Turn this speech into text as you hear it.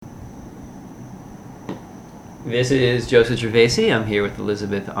This is Joseph Gervasi. I'm here with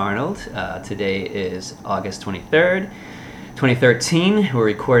Elizabeth Arnold. Today is August 23rd, 2013. We're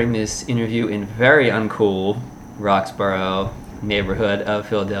recording this interview in very uncool Roxborough neighborhood of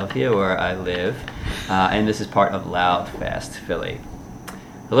Philadelphia, where I live. And this is part of Loud, Fast Philly.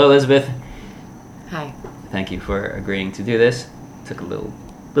 Hello, Elizabeth. Hi. Thank you for agreeing to do this. Took a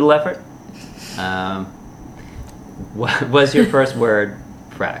little effort. What was your first word,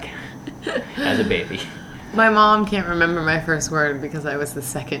 frack, as a baby? My mom can't remember my first word because I was the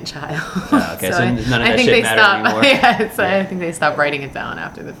second child. Oh, okay, so none of that shit matters anymore. I think they stopped writing it down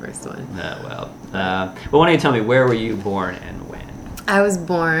after the first one. Well, why don't you tell me, where were you born and when? I was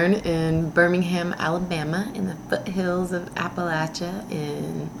born in Birmingham, Alabama, in the foothills of Appalachia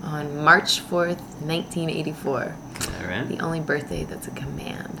on March 4th, 1984. All right. The only birthday that's a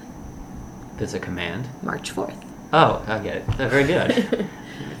command. That's a command? March 4th. Oh, I get it. Very good.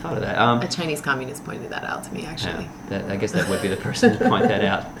 I thought of that. A Chinese communist pointed that out to me, actually. Yeah, I guess that would be the person to point that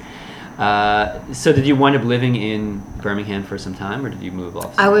out. So did you wind up living in Birmingham for some time, or did you move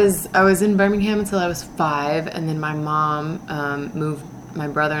off? I was in Birmingham until I was 5, and then my mom moved my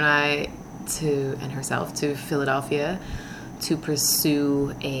brother and I and herself to Philadelphia to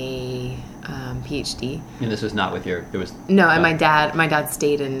pursue a PhD. And this was not with your... No, and my dad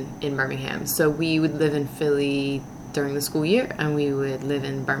stayed in Birmingham. So we would live in Philly during the school year, and we would live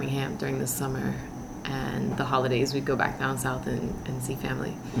in Birmingham during the summer and the holidays. We'd go back down south and see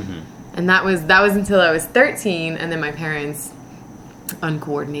family. Mm-hmm. And that was until I was 13, and then my parents,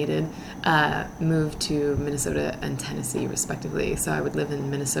 uncoordinated, moved to Minnesota and Tennessee, respectively. So I would live in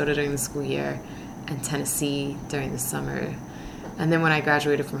Minnesota during the school year and Tennessee during the summer. And then when I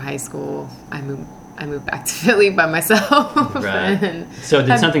graduated from high school, I moved back to Philly by myself. Right. So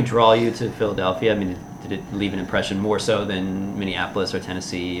did something draw you to Philadelphia? I mean, did it leave an impression more so than Minneapolis or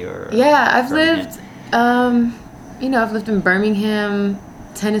Tennessee or? Yeah, I've lived in Birmingham,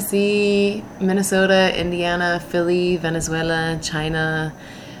 Tennessee, Minnesota, Indiana, Philly, Venezuela, China.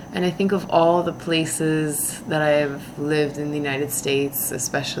 And I think of all the places that I've lived in the United States,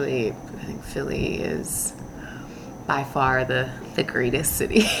 especially, I think Philly is by far the greatest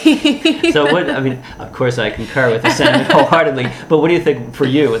city. So of course I concur with the sentiment wholeheartedly, but what do you think, for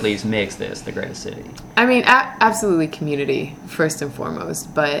you at least, makes this the greatest city? I mean, absolutely community, first and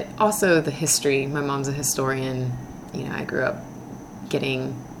foremost, but also the history. My mom's a historian. You know, I grew up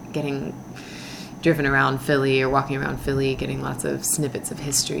getting driven around Philly or walking around Philly, getting lots of snippets of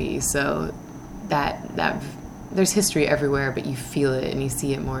history. So that there's history everywhere, but you feel it and you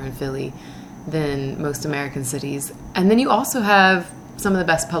see it more in Philly than most American cities. And then you also have some of the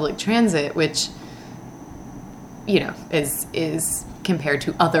best public transit, which, you know, is compared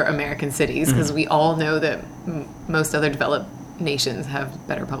to other American cities, because we all know that most other developed nations have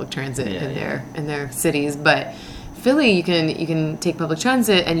better public transit in their cities. But Philly, you can take public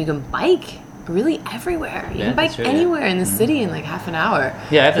transit and you can bike really everywhere. You can bike anywhere in the city in like half an hour.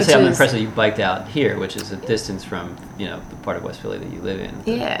 Yeah, I have to say I'm impressed that you biked out here, which is a distance from, you know, the part of West Philly that you live in.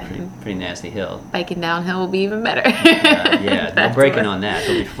 Yeah. Pretty nasty hill. Biking downhill will be even better. No braking on that.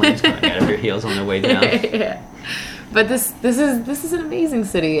 There'll be flames coming out of your heels on the way down. Yeah. But this is an amazing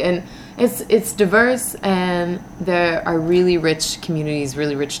city, and it's diverse, and there are really rich communities,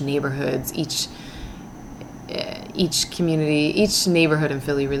 really rich neighborhoods. Each community, each neighborhood in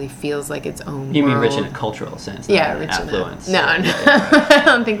Philly really feels like its own You world. mean rich in a cultural sense, yeah, not rich affluence. No. I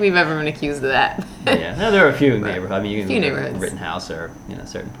don't think we've ever been accused of that. Yeah, no, there are a few neighborhoods. I mean, you can live in neighborhoods. Rittenhouse or, you know,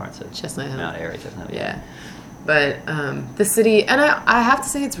 certain parts of Chestnut Hill. Mount Airy, Chestnut Hill. Yeah. But the city, and I have to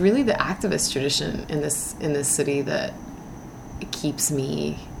say, it's really the activist tradition in this city that keeps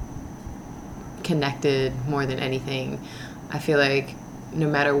me connected more than anything. I feel like no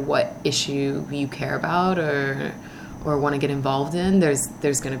matter what issue you care about or want to get involved in, there's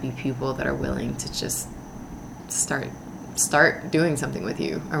going to be people that are willing to just start doing something with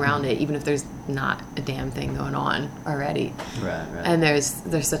you around it, even if there's not a damn thing going on already. Right. And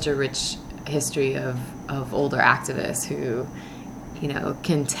there's such a rich history of older activists who, you know,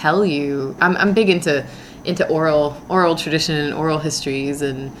 can tell you. I'm big into oral tradition and oral histories,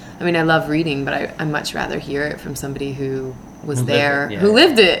 and I mean, I love reading, but I much rather hear it from somebody who was there, who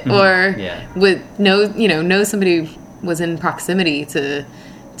lived it, or know somebody who was in proximity to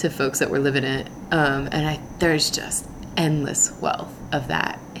folks that were living it. And there's just endless wealth of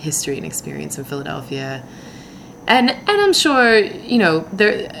that history and experience in Philadelphia. And I'm sure, you know,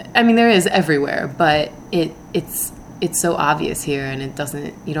 there is everywhere, but it's so obvious here, and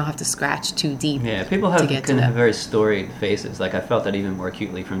you don't have to scratch too deep. Yeah, people can have very storied faces. Like, I felt that even more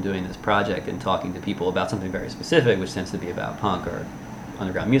acutely from doing this project and talking to people about something very specific, which tends to be about punk or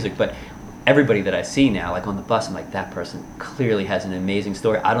underground music. But everybody that I see now, like on the bus, I'm like, that person clearly has an amazing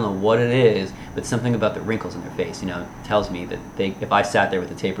story. I don't know what it is, but something about the wrinkles in their face, tells me that if I sat there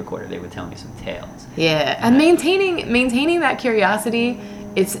with a tape recorder, they would tell me some tales. Yeah, and maintaining that curiosity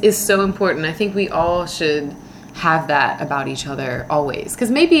is so important. I think we all should have that about each other always, because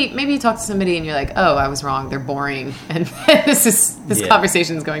maybe you talk to somebody and you're like, oh, I was wrong, they're boring, and this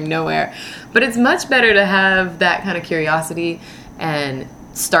conversation is going nowhere. But it's much better to have that kind of curiosity and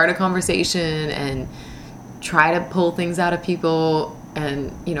start a conversation and try to pull things out of people,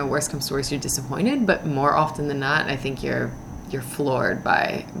 and worst comes to worst, you're disappointed, but more often than not, I think you're floored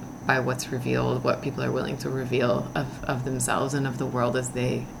by what's revealed, what people are willing to reveal of themselves and of the world as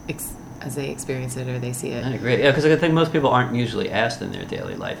they experience it or they see it. I agree. Yeah, because I think most people aren't usually asked in their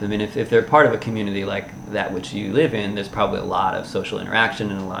daily life. I mean, if they're part of a community like that which you live in, there's probably a lot of social interaction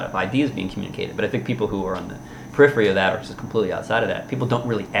and a lot of ideas being communicated. But I think people who are on the periphery of that or just completely outside of that, people don't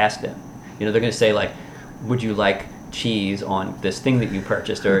really ask them. They're going to say, like, would you like cheese on this thing that you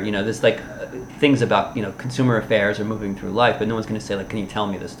purchased? Or, there's like things about, consumer affairs or moving through life, but no one's going to say, like, can you tell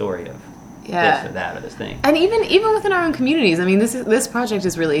me the story of this or that or this thing? And even within our own communities, I mean, this project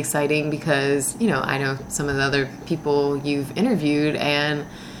is really exciting because, I know some of the other people you've interviewed, and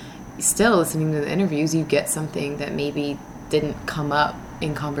still listening to the interviews, you get something that maybe didn't come up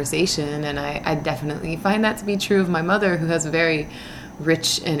in conversation, and I definitely find that to be true of my mother, who has a very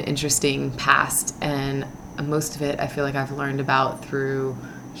rich and interesting past, and most of it I feel like I've learned about through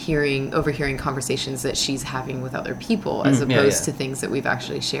overhearing conversations that she's having with other people, as opposed to things that we've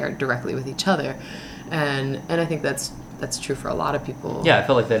actually shared directly with each other, and I think that's true for a lot of people. Yeah, I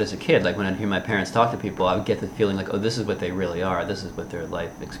felt like that as a kid. Like when I'd hear my parents talk to people, I would get the feeling like, oh, this is what they really are. This is what their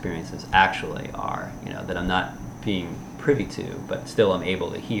life experiences actually are. That I'm not being privy to, but still I'm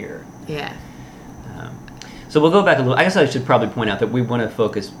able to hear. Yeah. So we'll go back a little. I guess I should probably point out that we want to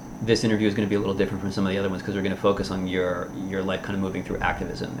focus. This interview is going to be a little different from some of the other ones because we're going to focus on your life kind of moving through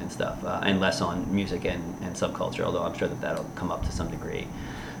activism and stuff, and less on music and subculture, although I'm sure that'll come up to some degree.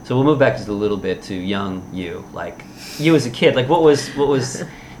 So we'll move back just a little bit to young you, like you as a kid. Like what was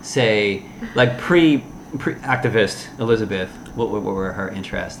say, like pre-activist Elizabeth, what were her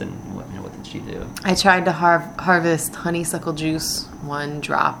interests and what did she do? I tried to harvest honeysuckle juice one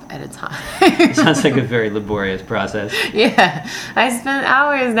drop at a time. It sounds like a very laborious process. Yeah. I spent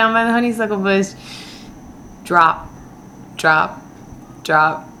hours down by the honeysuckle bush. Drop, trying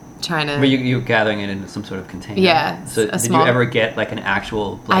to... Were you gathering it in some sort of container? Yeah. So did you ever get like an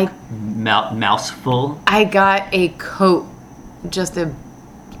actual mouseful? I got a coat, just a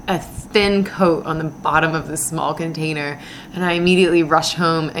thin coat on the bottom of the small container, and I immediately rushed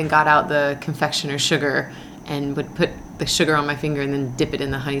home and got out the confectioner's sugar and would put the sugar on my finger and then dip it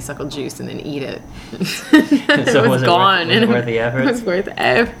in the honeysuckle juice and then eat it. So was gone. Was it worth the effort? It was worth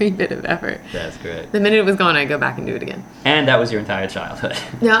every bit of effort. That's great. The minute it was gone, I'd go back and do it again. And that was your entire childhood.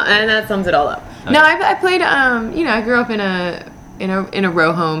 No, and that sums it all up. Okay. No, I played. I grew up in a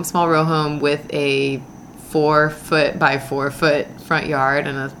row home, small row home with a 4-foot by 4-foot front yard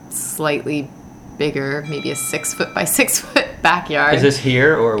and a slightly bigger, maybe a 6-foot by 6-foot backyard. Is this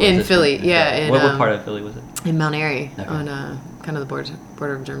here or was in Philly? Yeah. What part of Philly was it? In Mount Airy, okay. On kind of the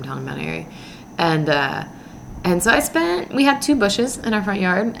border of Germantown and Mount Airy, and so we had 2 bushes in our front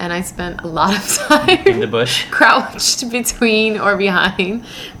yard, and I spent a lot of time in the bush, crouched between or behind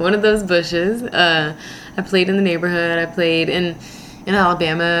one of those bushes. I played in the neighborhood. I played in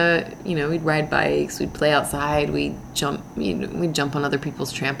Alabama. We'd ride bikes. We'd play outside. We'd jump on other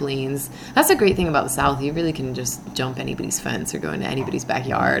people's trampolines. That's a great thing about the South. You really can just jump anybody's fence or go into anybody's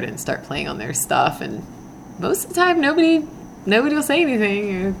backyard and start playing on their stuff. And most of the time, nobody will say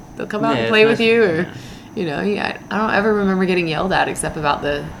anything, or they'll come out and play with you, or I don't ever remember getting yelled at except about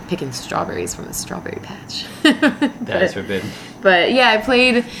the picking strawberries from a strawberry patch. That is forbidden. But yeah, I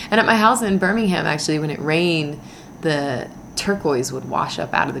played, and at my house in Birmingham, actually, when it rained, the turquoise would wash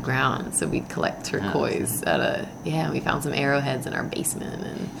up out of the ground, so we'd collect turquoise we found some arrowheads in our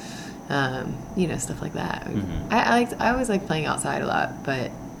basement, and stuff like that. Mm-hmm. I always liked playing outside a lot,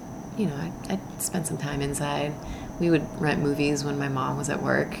 but I'd spend some time inside. We would rent movies when my mom was at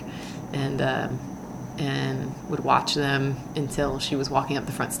work, and would watch them until she was walking up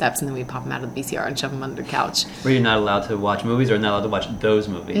the front steps, and then we'd pop them out of the VCR and shove them under the couch. Were you not allowed to watch movies, or not allowed to watch those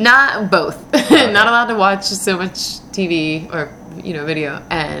movies? Not both. Okay. Not allowed to watch so much TV or video,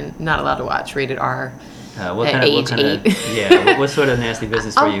 and not allowed to watch rated R at age 8. Yeah, what sort of nasty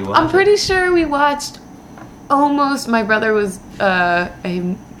business were you watching? I'm pretty sure we watched almost. My brother was a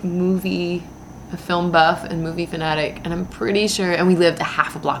film buff and movie fanatic, and I'm pretty sure, and we lived a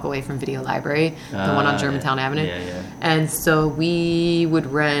half a block away from Video Library, the one on Germantown Avenue. Yeah. And so we would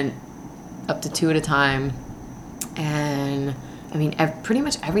rent up to 2 at a time. And I mean, pretty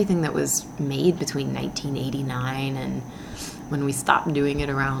much everything that was made between 1989 and when we stopped doing it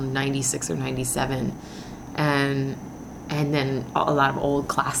around 96 or 97. And then a lot of old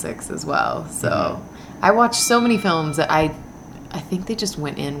classics as well. So I watched so many films that I think they just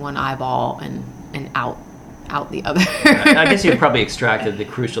went in one eyeball and out the other. I guess you probably extracted the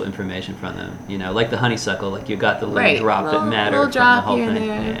crucial information from them. You know, like the honeysuckle, like you got the little drop that mattered from the whole thing.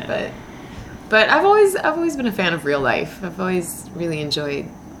 There, but I've always been a fan of real life. I've always really enjoyed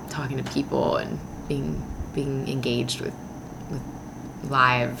talking to people and being engaged with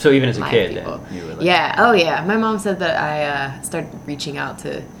live. So even as a kid, people. You were like, yeah. Oh yeah. My mom said that I started reaching out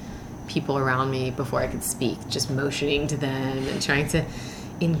to people around me before I could speak, just motioning to them and trying to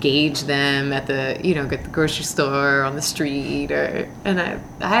engage them at the grocery store, on the street,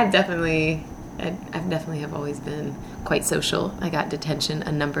 I've definitely have always been quite social. I got detention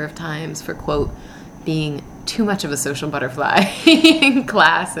a number of times for, quote, being too much of a social butterfly in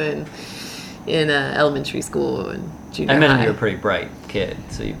class and in elementary school and junior high. I imagine you were a pretty bright kid,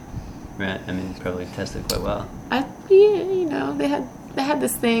 so you probably tested quite well. They had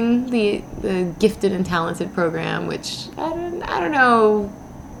this thing, the gifted and talented program, which I don't know.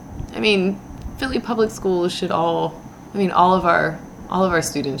 I mean, Philly public schools should all of our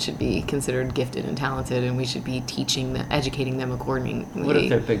students should be considered gifted and talented, and we should be educating them accordingly. What if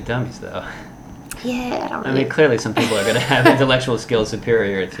they're big dummies, though? Yeah, I mean, clearly some people are going to have intellectual skills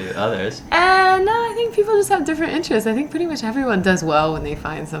superior to others. No, I think people just have different interests. I think pretty much everyone does well when they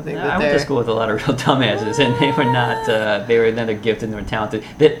find something I went to school with a lot of real dumbasses, and they were not, they were neither gifted nor talented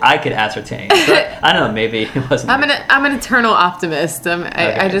that I could ascertain. But I don't know, maybe it wasn't. I'm an eternal optimist.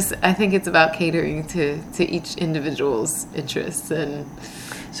 Okay. I think it's about catering to each individual's interests. And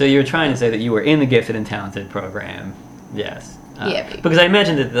so you're trying to say that you were in the gifted and talented program. Yes. Yeah, baby. Because I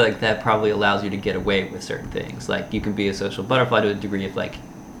imagine that that probably allows you to get away with certain things. Like you can be a social butterfly to a degree of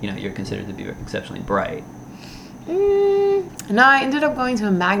you're considered to be exceptionally bright. No, I ended up going to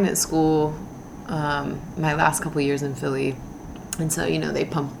a magnet school my last couple years in Philly, and so they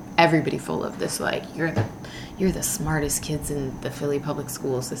pump everybody full of this you're the smartest kids in the Philly public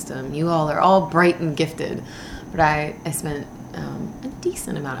school system. You all are all bright and gifted. But I spent a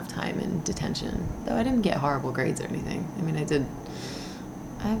decent amount of time in detention, though I didn't get horrible grades or anything. I mean, I did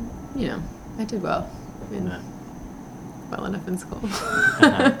well. Well enough in school.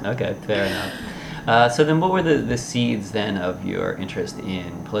 Okay, fair enough. So then what were the seeds then of your interest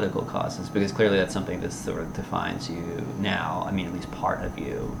in political causes? Because clearly that's something that sort of defines you now, I mean, at least part of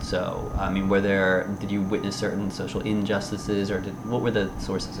you. So, I mean, did you witness certain social injustices, or what were the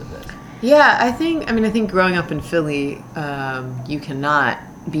sources of this? Yeah, I think growing up in Philly, you cannot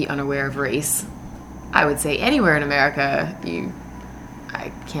be unaware of race. I would say anywhere in America,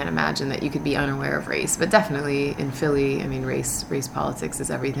 I can't imagine that you could be unaware of race, but definitely in Philly, I mean, race politics is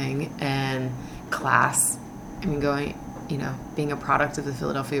everything, and class. I mean, being a product of the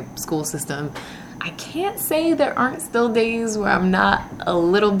Philadelphia school system, I can't say there aren't still days where I'm not a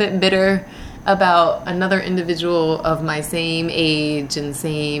little bit bitter about another individual of my same age and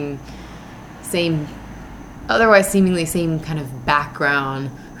otherwise seemingly same kind of background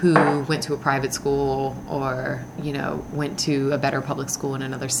who went to a private school or, went to a better public school in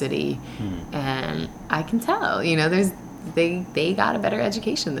another city. And I can tell, they got a better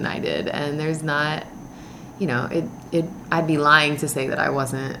education than I did. And there's not, I'd be lying to say that I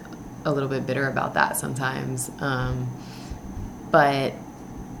wasn't a little bit bitter about that sometimes. But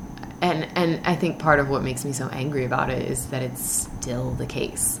I think part of what makes me so angry about it is that it's still the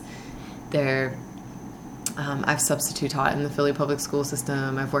case. I've substitute taught in the Philly public school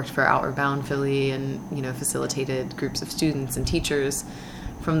system. I've worked for Outward Bound Philly and, facilitated groups of students and teachers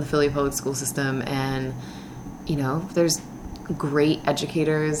from the Philly public school system. And, there's great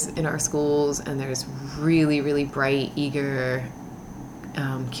educators in our schools, and there's really, really bright, eager,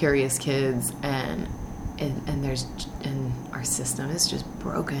 curious kids. And our system is just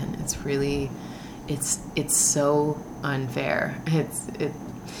broken. It's so unfair.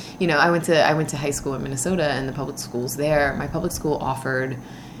 I went to high school in Minnesota, and the public schools there, my public school offered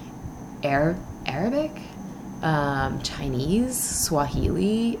Arabic, Chinese,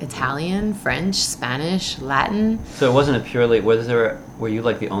 Swahili, Italian, French, Spanish, Latin. So it wasn't were you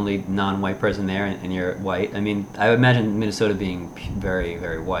like the only non-white person there, and you're white? I mean, I would imagine Minnesota being very,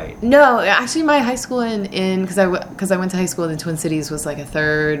 very white. No, actually my high school because I went to high school in the Twin Cities was like a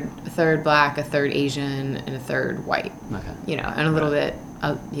third black, a third Asian, and a third white. Okay. And a little bit,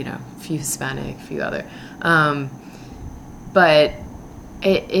 a few Hispanic, a few other. But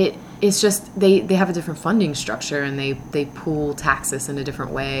it's just they have a different funding structure, and they pool taxes in a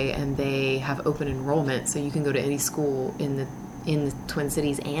different way, and they have open enrollment, so you can go to any school in the Twin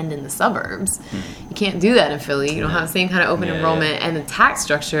Cities and in the suburbs. You can't do that in Philly. You don't have the same kind of open enrollment, and the tax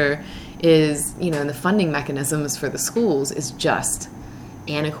structure is, and the funding mechanisms for the schools is just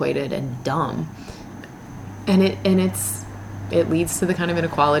antiquated and dumb, and it leads to the kind of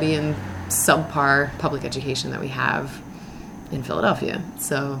inequality and subpar public education that we have in Philadelphia.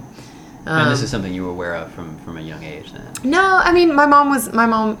 So, and this is something you were aware of from a young age, then? No, I mean, my mom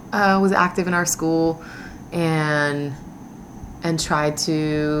was active in our school, and tried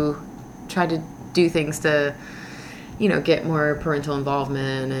to do things to, get more parental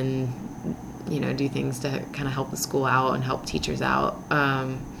involvement and, do things to kind of help the school out and help teachers out.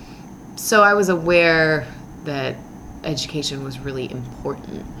 So I was aware that education was really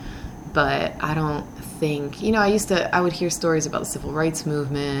important, but I don't think, I would hear stories about the civil rights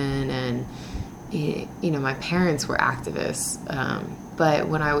movement, and, my parents were activists. But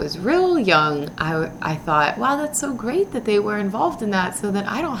when I was real young, I thought, wow, that's so great that they were involved in that, so that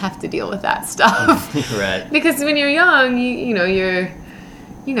I don't have to deal with that stuff. Right. Because when you're young,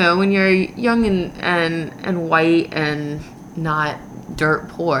 when you're young and white and not dirt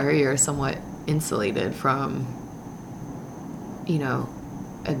poor, you're somewhat insulated from,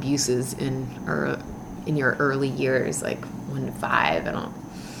 abuses in your early years, like 1 to 5. I don't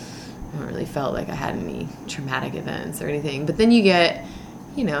really felt like I had any traumatic events or anything. But then you get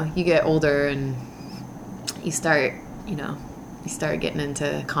older, and you start getting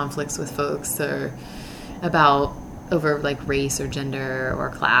into conflicts with folks or over like race or gender or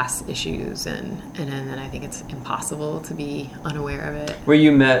class issues, and then I think it's impossible to be unaware of it. Were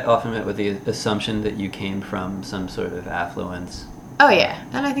you often met with the assumption that you came from some sort of affluence? Oh yeah,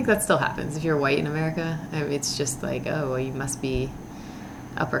 and I think that still happens if you're white in America. I mean, it's just like, oh, well, you must be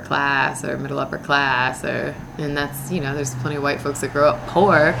upper class or middle upper class, and that's, there's plenty of white folks that grow up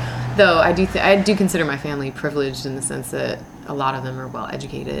poor. Though I do consider my family privileged in the sense that a lot of them are well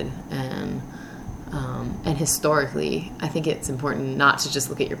educated, and historically, I think it's important not to just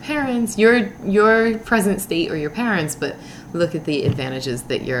look at your parents, your present state or your parents, but look at the advantages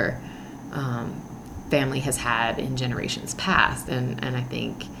that your family has had in generations past. And I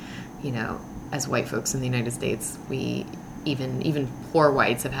think, as white folks in the United States, we even poor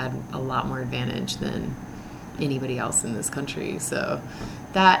whites have had a lot more advantage than anybody else in this country. So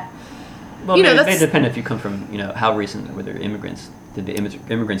that, well, it may depend if you come from, how recent were there immigrants? Did the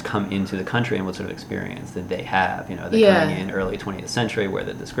immigrants come into the country, and what sort of experience did they have? They're coming in early 20th century where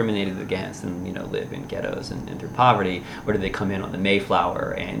they're discriminated against and, live in ghettos and through poverty. Or did they come in on the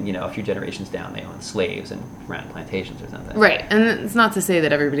Mayflower and, a few generations down they owned slaves and ran plantations or something? Right. And it's not to say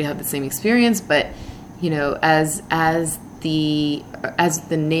that everybody had the same experience, but, as the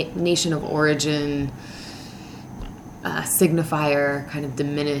nation of origin signifier kind of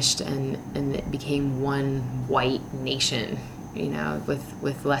diminished, and it became one white nation,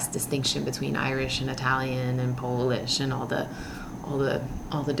 with less distinction between Irish and Italian and Polish and all the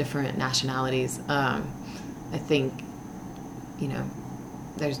different nationalities. I think,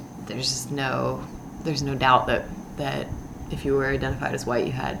 there's no doubt that if you were identified as white,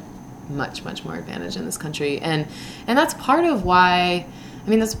 you had much more advantage in this country, and that's part of why.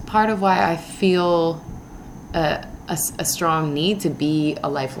 That's part of why I feel a strong need to be a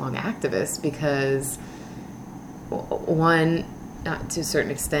lifelong activist, because one, not to a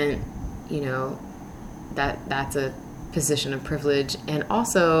certain extent, that's a position of privilege, and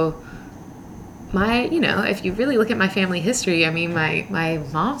also if you really look at my family history, my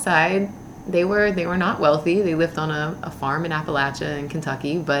mom's side, they were not wealthy. They lived on a farm in Appalachia in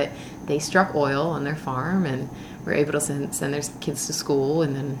Kentucky, but they struck oil on their farm and were able to send their kids to school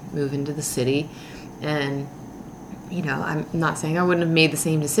and then move into the city. And I'm not saying I wouldn't have made the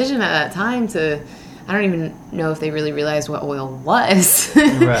same decision at that time I don't even know if they really realized what oil was.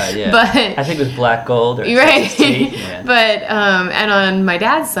 Right, yeah. But I think it was black gold or right. tea. Yeah. But and on my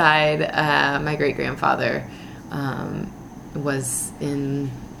dad's side, my great grandfather was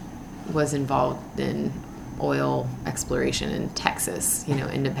involved in oil exploration in Texas,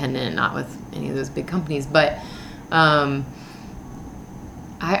 independent, not with any of those big companies. But I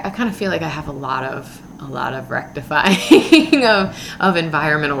kind of feel like I have a lot of rectifying of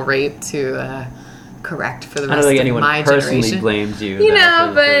environmental rape to correct for the rest of my generation. I don't think anyone personally blames you.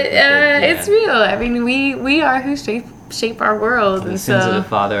 But it's real. We are who shape our world. And the sins of the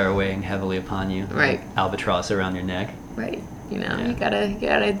father are weighing heavily upon you. Right. Like albatross around your neck. Right. You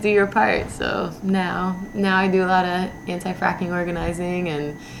gotta do your part. So now I do a lot of anti-fracking organizing,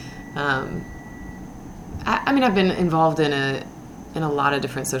 and I've been involved in in a lot of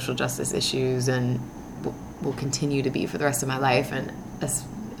different social justice issues, and will continue to be for the rest of my life. And as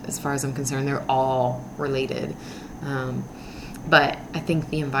far as I'm concerned, they're all related. But I think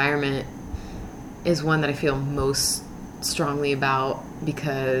the environment is one that I feel most strongly about,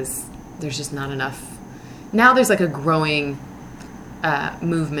 because there's just not enough. Now there's like a growing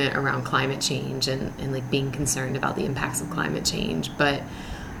movement around climate change and like being concerned about the impacts of climate change. But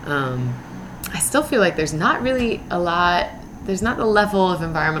I still feel like there's not really there's not the level of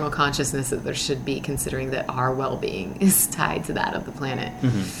environmental consciousness that there should be, considering that our well-being is tied to that of the planet.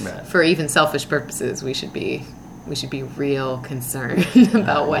 Mm-hmm, right. For even selfish purposes, we should be real concerned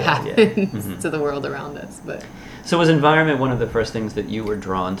about what happens to the world around us. But so was environment one of the first things that you were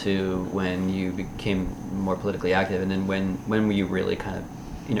drawn to when you became more politically active, and then when were you really kind of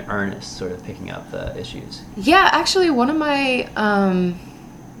in earnest sort of picking up the issues? Yeah, actually one of my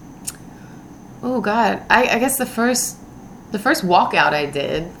I guess the first walkout I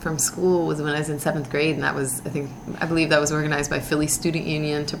did from school was when I was in 7th grade, and that was, I believe that was organized by Philly Student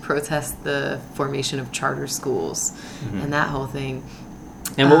Union to protest the formation of charter schools and that whole thing.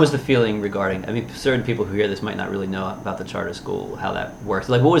 And what was the feeling regarding, I mean, certain people who hear this might not really know about the charter school, how that works.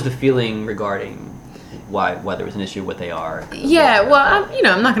 Like, what was the feeling regarding why there was an issue, what they are? Yeah, well,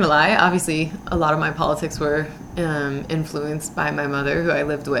 I'm not going to lie. Obviously, a lot of my politics were influenced by my mother, who I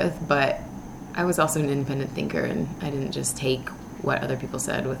lived with, but I was also an independent thinker, and I didn't just take what other people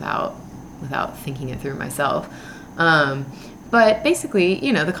said without thinking it through myself. But basically,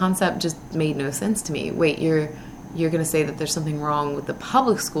 the concept just made no sense to me. Wait, you're going to say that there's something wrong with the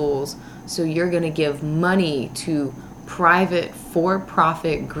public schools, so you're going to give money to private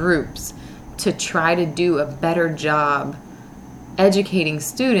for-profit groups to try to do a better job educating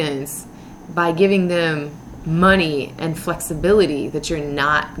students by giving them money and flexibility that you're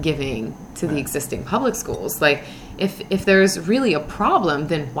not giving to the existing public schools. Like, if there's really a problem,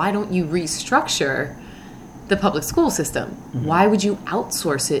 then why don't you restructure the public school system? Mm-hmm. Why would you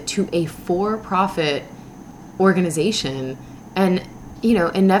outsource it to a for-profit organization? And,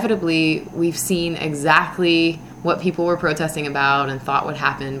 inevitably, we've seen exactly what people were protesting about and thought would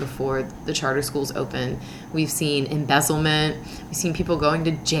happen before the charter schools opened. We've seen embezzlement. We've seen people going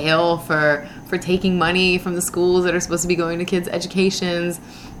to jail for taking money from the schools that are supposed to be going to kids' educations.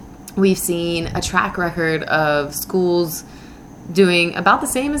 We've seen a track record of schools doing about the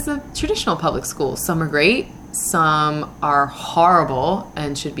same as the traditional public schools. Some are great, some are horrible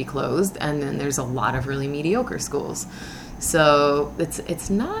and should be closed, and then there's a lot of really mediocre schools. So it's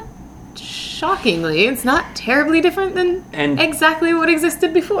not, shockingly, it's not terribly different than exactly what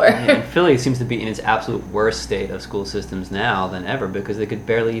existed before. And Philly seems to be in its absolute worst state of school systems now than ever, because they could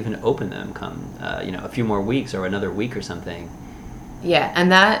barely even open them come a few more weeks or another week or something. Yeah,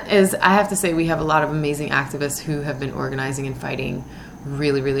 and that is, I have to say, we have a lot of amazing activists who have been organizing and fighting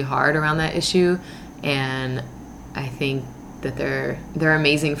really, really hard around that issue, and I think that they're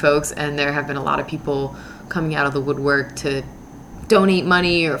amazing folks, and there have been a lot of people coming out of the woodwork to donate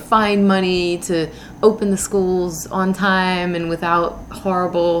money or find money to open the schools on time and without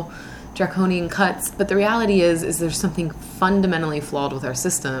horrible draconian cuts. But the reality is there's something fundamentally flawed with our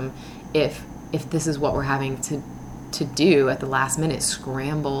system if this is what we're having to do at the last minute,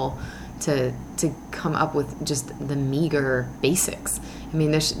 scramble to come up with just the meager basics. I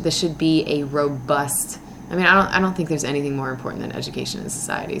mean, there should be a robust, I don't think there's anything more important than education in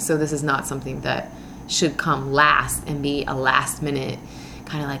society. So this is not something that should come last and be a last minute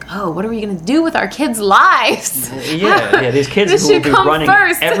kind of like, oh, what are we going to do with our kids' lives? Yeah, these kids who will be running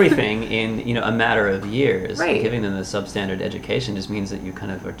first. Everything in a matter of years. Right. Giving them the substandard education just means that you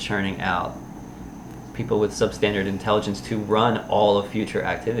kind of are churning out people with substandard intelligence to run all of future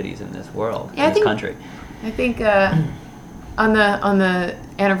activities in this world, in this country. I think on the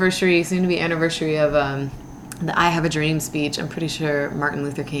anniversary, soon to be anniversary of the I Have a Dream speech, I'm pretty sure Martin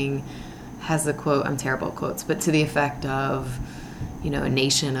Luther King has the quote, I'm terrible at quotes, but to the effect of, a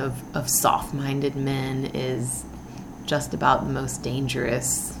nation of soft-minded men is just about the most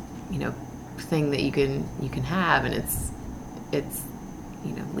dangerous, thing that you can have, and it's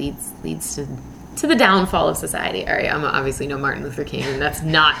leads to the downfall of society. All right, I'm obviously no Martin Luther King, and that's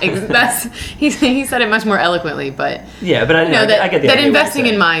not he said it much more eloquently, but yeah, but I get the idea that investing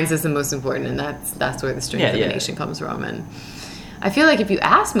in minds is the most important, and that's where the strength of the nation comes from. And I feel like if you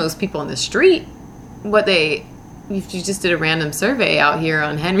ask most people on the street if you just did a random survey out here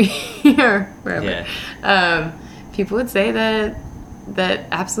on Henry or wherever, people would say that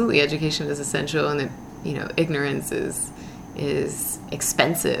absolutely education is essential, and that ignorance is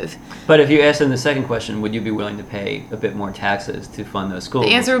expensive. But if you ask them the second question, would you be willing to pay a bit more taxes to fund those schools?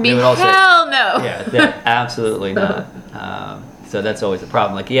 The answer would be hell no. Yeah, absolutely not. So that's always the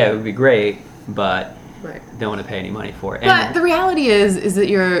problem. Like, yeah, it would be great, but Right. don't want to pay any money for it. But the reality is that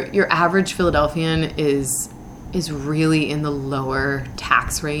your average Philadelphian is really in the lower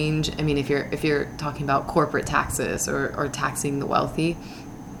tax range. I mean, if you're talking about corporate taxes or taxing the wealthy,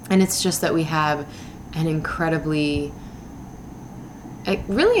 and it's just that we have an incredibly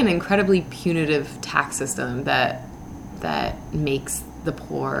punitive tax system that makes the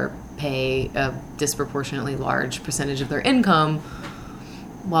poor pay a disproportionately large percentage of their income,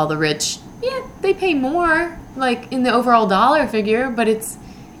 while the rich, they pay more, like in the overall dollar figure, but it's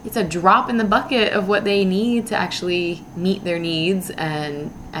a drop in the bucket of what they need to actually meet their needs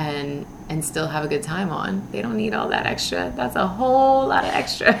and still have a good time on. They don't need all that extra. That's a whole lot of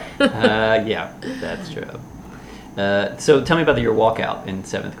extra. Yeah, that's true. So tell me about your walkout in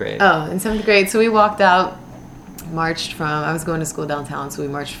 7th grade. Oh, in 7th grade. So we walked out, I was going to school downtown, so we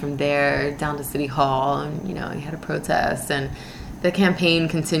marched from there down to City Hall, and, we had a protest, and the campaign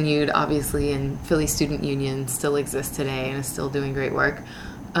continued, obviously, and Philly Student Union still exists today and is still doing great work.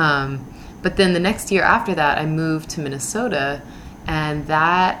 But then the next year after that, I moved to Minnesota, and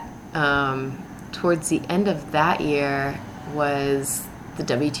that, towards the end of that year, was the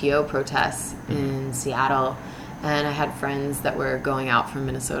WTO protests in Seattle. And I had friends that were going out from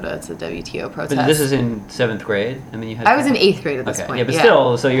Minnesota to the WTO protest. But this is in 7th grade? I mean, I was in 8th grade at this point. Yeah, but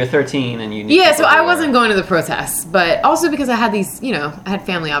still, so you're 13 and you need Yeah, so I wasn't going to the protests, but also because I had these, I had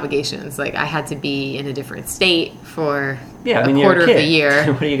family obligations. Like, I had to be in a different state for a quarter of the year.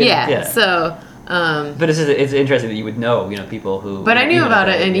 What are you gonna, so... but it's interesting that you would know, people who... But I knew about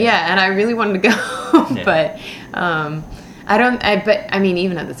it, and and I really wanted to go. But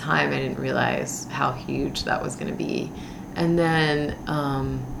even at the time, I didn't realize how huge that was going to be. And then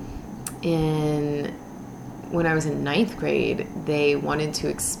when I was in 9th grade, they wanted to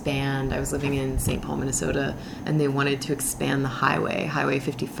expand. I was living in St. Paul, Minnesota, and they wanted to expand the Highway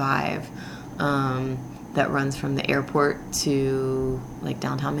 55, that runs from the airport to like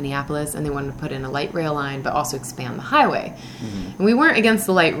downtown Minneapolis, and they wanted to put in a light rail line but also expand the highway. Mm-hmm. And we weren't against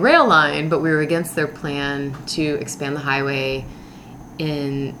the light rail line, but we were against their plan to expand the highway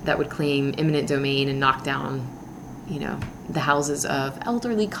that would claim eminent domain and knock down the houses of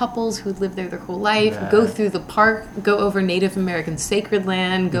elderly couples who'd lived there their whole life, go through the park, go over Native American sacred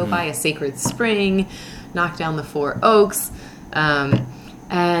land, go by a sacred spring, knock down the 4 Oaks.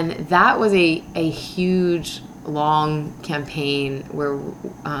 And that was a huge, long campaign where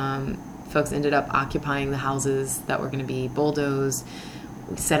folks ended up occupying the houses that were going to be bulldozed.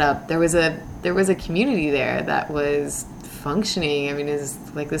 We set up. There was a community there that was functioning. I mean, it was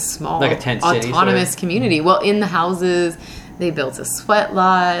like this small, like a tent city, autonomous community. Well, in the houses, they built a sweat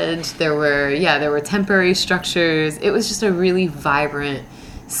lodge. There were temporary structures. It was just a really vibrant,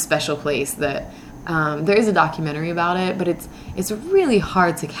 special place that. There is a documentary about it, but it's really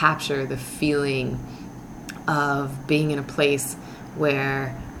hard to capture the feeling of being in a place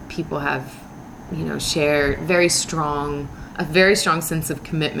where people have, share a very strong sense of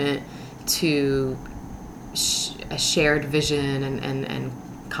commitment to a shared vision and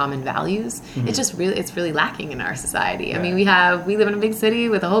common values. Mm-hmm. It's really lacking in our society. Yeah. I mean, we live in a big city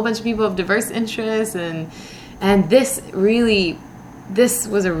with a whole bunch of people of diverse interests, and this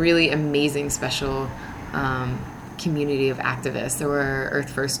was a really amazing, special community of activists. There were Earth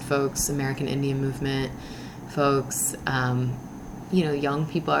First folks, American Indian Movement folks, young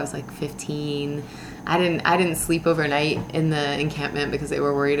people. I was like 15. I didn't sleep overnight in the encampment because they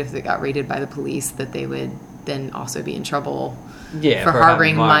were worried if they got raided by the police that they would then also be in trouble for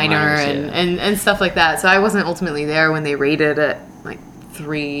harboring minors and stuff like that. So I wasn't ultimately there when they raided at like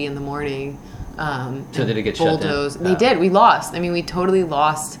 3 a.m. So did it get shut down? They did. We lost. I mean, we totally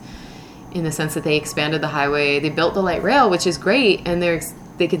lost in the sense that they expanded the highway. They built the light rail, which is great, and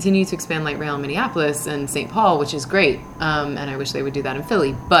they continue to expand light rail in Minneapolis and St. Paul, which is great. And I wish they would do that in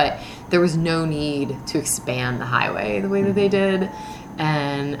Philly. But there was no need to expand the highway the way that they did.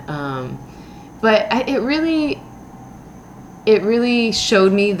 And it really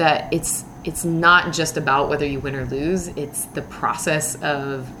showed me that it's not just about whether you win or lose. It's the process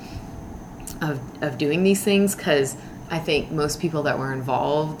of doing these things, because I think most people that were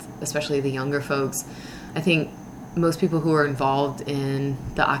involved, especially the younger folks, I think most people who were involved in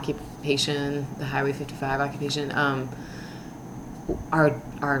the occupation, the Highway 55 occupation,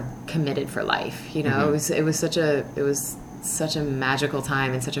 are committed for life. Mm-hmm. It was such a magical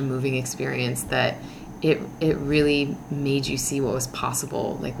time and such a moving experience that it really made you see what was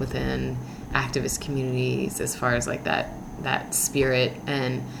possible, like within activist communities, as far as like that spirit.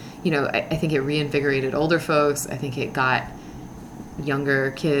 And I think it reinvigorated older folks. I think it got younger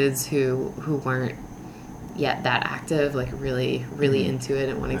kids who weren't yet that active, like really into it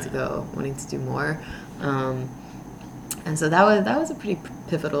and wanting to do more. And so that was a pretty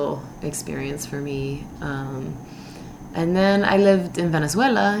pivotal experience for me. And then I lived in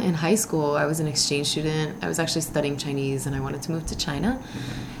Venezuela in high school. I was an exchange student. I was actually studying Chinese, and I wanted to move to China.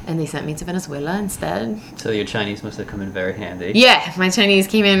 And they sent me to Venezuela instead. So your Chinese must have come in very handy. Yeah, my Chinese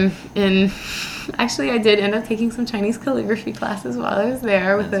came in. Actually, I did end up taking some Chinese calligraphy classes while I was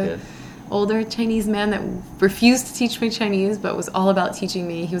there with an older Chinese man that refused to teach me Chinese, but was all about teaching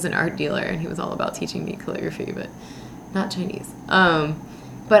me. He was an art dealer, and he was all about teaching me calligraphy, but not Chinese.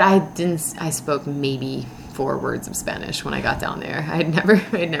 But I spoke maybe 4 words of Spanish when I got down there. I had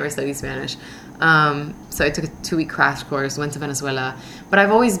never studied Spanish. So I took a 2-week crash course, went to Venezuela. But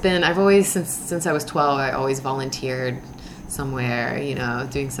I've always since I was 12, I always volunteered somewhere,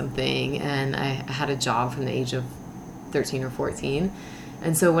 doing something. And I had a job from the age of 13 or 14.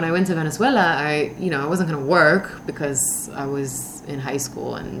 And so when I went to Venezuela, I wasn't going to work because I was in high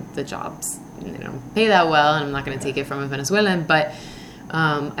school and the jobs, they don't pay that well, and I'm not going to take it from a Venezuelan. But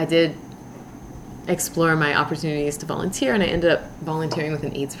I did explore my opportunities to volunteer, and I ended up volunteering with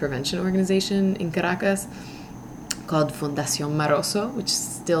an AIDS prevention organization in Caracas called Fundación Maroso, which is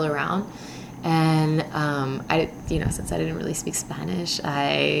still around. And since I didn't really speak Spanish,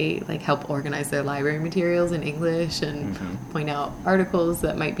 I help organize their library materials in English and point out articles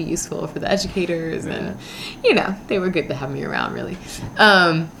that might be useful for the educators. And they were good to have me around, really.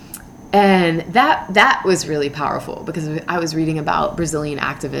 And that was really powerful because I was reading about Brazilian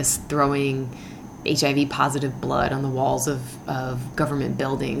activists throwing HIV positive blood on the walls of government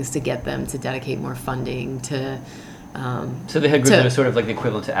buildings to get them to dedicate more funding to. So they had groups that were sort of like the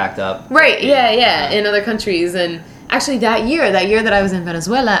equivalent to ACT UP. Right, yeah, in other countries. And actually that year that I was in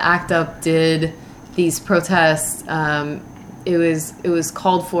Venezuela, ACT UP did these protests. It was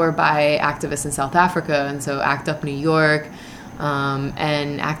called for by activists in South Africa, and so ACT UP New York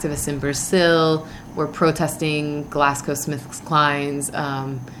and activists in Brazil were protesting GlaxoSmithKline's.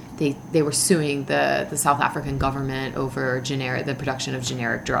 They were suing the South African government over the production of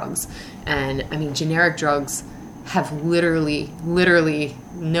generic drugs. And I mean, generic drugs have literally,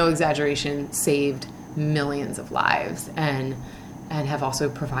 no exaggeration, saved millions of lives and have also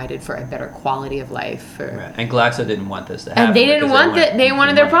provided for a better quality of life. And Glaxo didn't want this to happen. And they didn't want that. They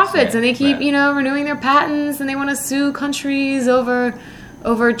wanted their profits, and they keep, renewing their patents, and they want to sue countries over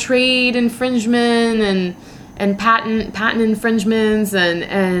trade infringement and patent infringements,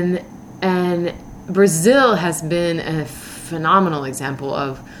 and Brazil has been a phenomenal example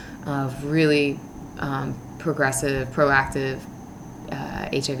of really progressive, proactive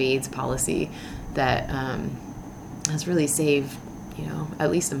HIV/AIDS policy that has really saved,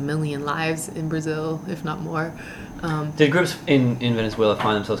 at least 1 million lives in Brazil, if not more. Did groups in Venezuela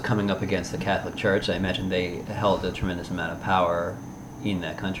find themselves coming up against the Catholic Church? I imagine they held a tremendous amount of power in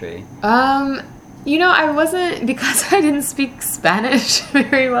that country. I wasn't, because I didn't speak Spanish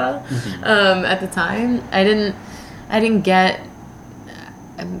very well at the time. I didn't get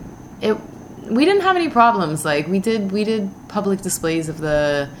it. We didn't have any problems. Like we did public displays of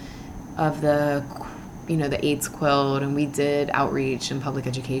the the AIDS quilt, and we did outreach and public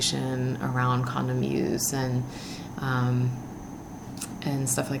education around condom use and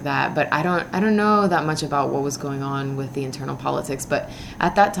stuff like that. But I don't know that much about what was going on with the internal politics. But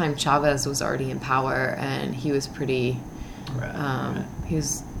at that time, Chavez was already in power, and he was pretty he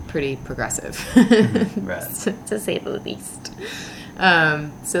was pretty progressive, to say the least.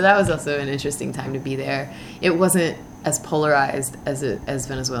 So that was also an interesting time to be there. It wasn't as polarized as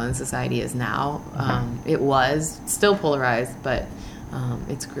Venezuelan society is now. It was still polarized, but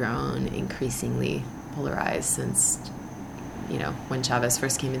it's grown increasingly polarized since when Chavez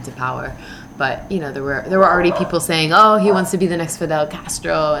first came into power. But there were already people saying, oh, he wants to be the next Fidel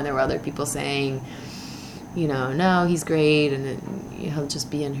Castro, and there were other people saying, no, he's great, and he'll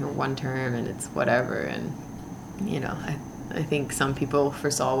just be in here 1 term, and it's whatever. And I think some people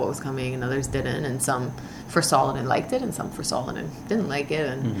foresaw what was coming and others didn't, and some foresaw it and liked it, and some foresaw it and didn't like it,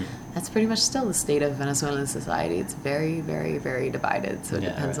 and that's pretty much still the state of Venezuelan society. It's very, very, very divided, so it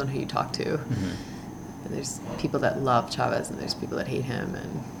depends on who you talk to. And there's people that love Chavez, and there's people that hate him,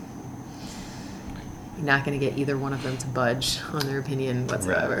 and you're not going to get either one of them to budge on their opinion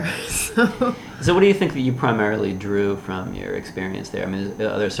whatsoever. So what do you think that you primarily drew from your experience there? I mean,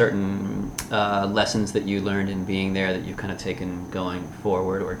 are there certain lessons that you learned in being there that you've kind of taken going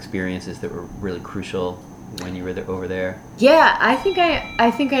forward, or experiences that were really crucial when you were over there? Yeah, I think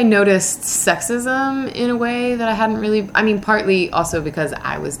I noticed sexism in a way that I hadn't really. I mean, partly also because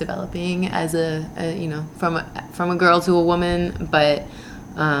I was developing as from a girl to a woman, but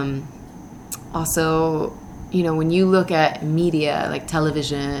also when you look at media like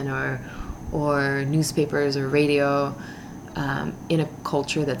television or newspapers or radio, in a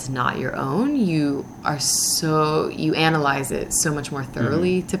culture that's not your own, you analyze it so much more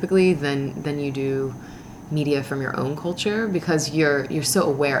thoroughly typically than you do media from your own culture, because you're so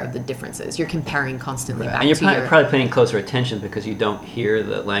aware of the differences. You're comparing constantly back and you're to probably paying closer attention because you don't hear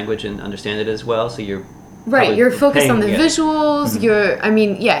the language and understand it as well, so you're you're focused on the visuals.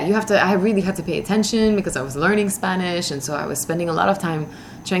 Mm-hmm. I really had to pay attention because I was learning Spanish, and so I was spending a lot of time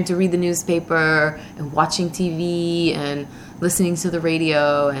trying to read the newspaper and watching TV and listening to the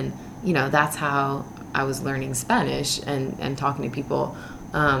radio, and that's how I was learning Spanish and talking to people.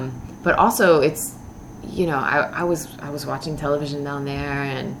 But also it's I was watching television down there,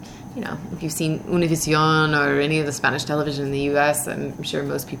 and if you've seen Univision or any of the Spanish television in the U.S., I'm sure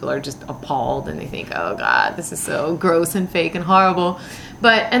most people are just appalled and they think, oh God, this is so gross and fake and horrible.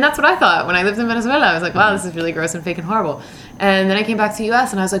 And that's what I thought when I lived in Venezuela. I was like, wow, this is really gross and fake and horrible. And then I came back to the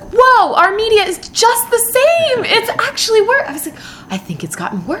U.S. and I was like, whoa, our media is just the same. It's actually worse. I was like, I think it's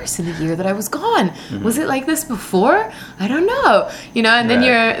gotten worse in the year that I was gone. Mm-hmm. Was it like this before? I don't know. And then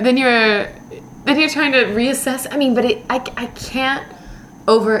you're trying to reassess. I can't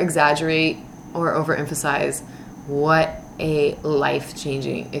over-exaggerate or overemphasize what a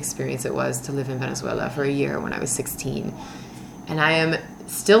life-changing experience it was to live in Venezuela for a year when I was 16. And I am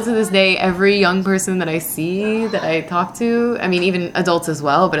still to this day, every young person that I see, that I talk to, even adults as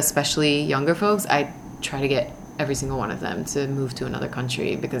well, but especially younger folks, I try to get every single one of them to move to another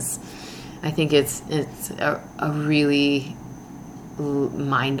country, because I think it's a really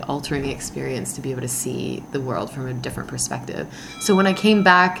mind-altering experience to be able to see the world from a different perspective. So when I came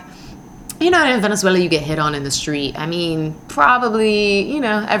back, in Venezuela, you get hit on in the street. Probably,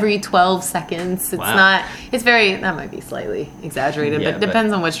 every 12 seconds. Wow. That might be slightly exaggerated, but it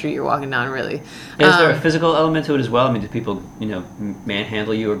depends on what street you're walking down, really. Is there a physical element to it as well? Do people,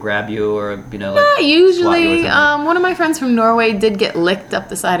 manhandle you or grab you or, Not usually. One of my friends from Norway did get licked up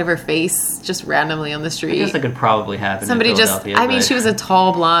the side of her face just randomly on the street. I guess that could probably happen Somebody in Philadelphia. she was a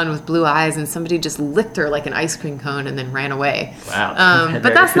tall blonde with blue eyes, and somebody just licked her like an ice cream cone and then ran away. Wow.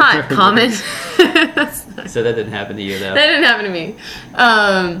 But that's not common. So that didn't happen to you, though? That didn't happen to me.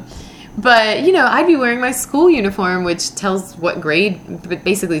 But, I'd be wearing my school uniform, which tells what grade, but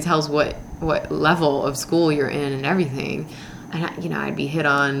basically tells what level of school you're in and everything. And, I'd be hit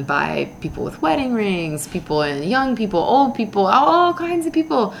on by people with wedding rings, young people, old people, all kinds of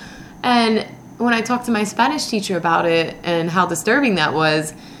people. And when I talked to my Spanish teacher about it and how disturbing that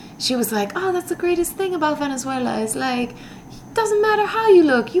was, she was like, oh, that's the greatest thing about Venezuela. It's like, it doesn't matter how you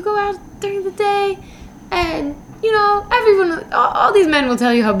look. You go out during the day and, everyone, all these men will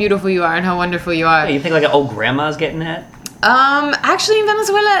tell you how beautiful you are and how wonderful you are. Yeah, you think like an old grandma's getting that? Actually in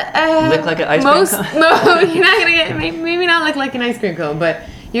Venezuela, lick like an ice cream cone? No, you're not gonna get, maybe not lick like an ice cream cone, but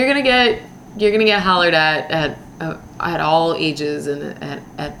you're gonna get hollered at all ages and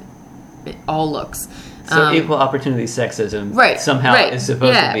at all looks. So equal opportunity sexism is supposed to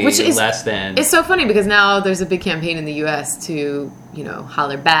be less than... It's so funny because now there's a big campaign in the U.S. to,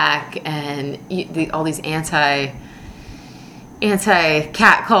 holler back, and all these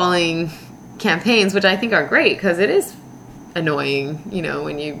anti-catcalling campaigns, which I think are great because it is annoying,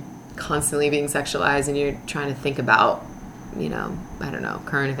 when you constantly being sexualized and you're trying to think about, I don't know,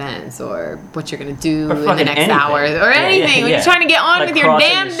 current events or what you're going to do in the next hour or anything. When you're trying to get on with your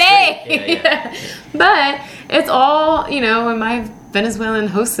damn day. But it's all, when my Venezuelan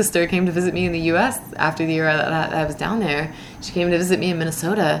host sister came to visit me in the U.S. after the year that I was down there, she came to visit me in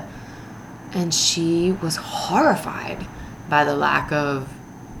Minnesota, and she was horrified by the lack of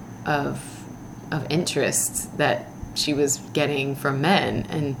interest that she was getting from men.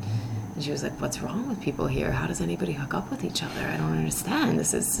 And she was like, what's wrong with people here? How does anybody hook up with each other? I don't understand.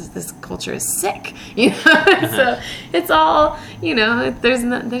 This culture is sick. So it's all,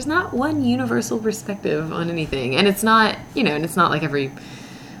 there's not one universal perspective on anything. And it's not, and it's not like every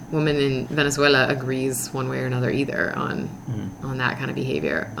woman in Venezuela agrees one way or another either on that kind of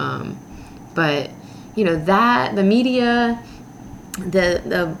behavior. But, that, the media,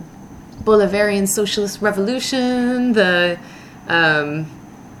 the Bolivarian socialist revolution, the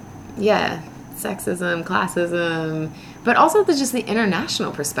sexism, classism, but also just the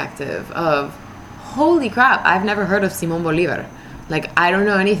international perspective of, holy crap, I've never heard of Simón Bolívar. Like, I don't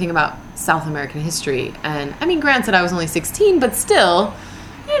know anything about South American history. And granted, I was only 16, but still,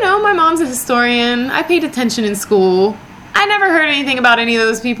 my mom's a historian. I paid attention in school. I never heard anything about any of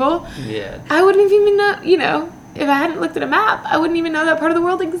those people. Yeah. I wouldn't even know, if I hadn't looked at a map, I wouldn't even know that part of the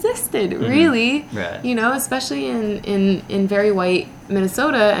world existed, really. Right. Especially in very white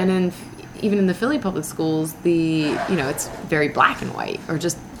Minnesota and in, even in the Philly public schools, it's very black and white, or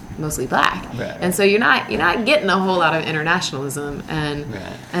just mostly black. Right. And so you're not getting a whole lot of internationalism,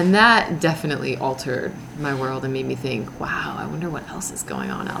 and that definitely altered my world and made me think, wow, I wonder what else is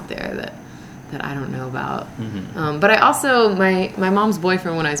going on out there that I don't know about. But I also, my mom's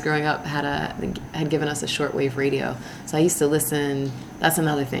boyfriend when I was growing up had given us a shortwave radio, so I used to listen. That's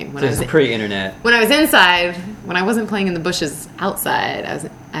another thing. So it's pre-internet. When I was inside, when I wasn't playing in the bushes outside,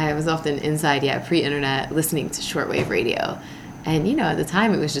 I was often inside, pre-internet, listening to shortwave radio. And, at the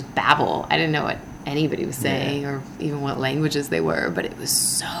time, it was just babble. I didn't know what anybody was saying or even what languages they were, but it was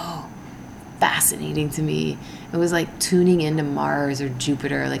so fascinating to me. It was like tuning into Mars or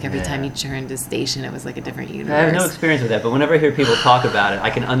Jupiter. Like every time you turned a station, it was like a different universe. I have no experience with that, but whenever I hear people talk about it,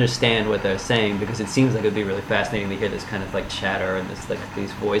 I can understand what they're saying, because it seems like it would be really fascinating to hear this kind of like chatter and this like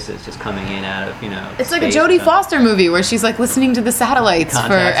these voices just coming in out of It's like a Jodie Foster movie where she's like listening to the satellites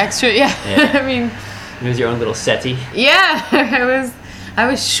for extra. I mean, it was your own little SETI. Yeah, I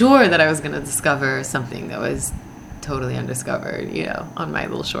was sure that I was going to discover something that was totally undiscovered, on my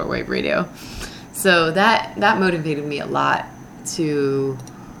little shortwave radio. So that motivated me a lot to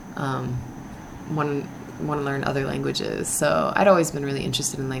want to learn other languages. So I'd always been really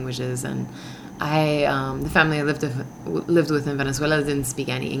interested in languages, and the family I lived with in Venezuela didn't speak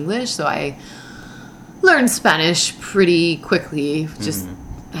any English, so I learned Spanish pretty quickly. Just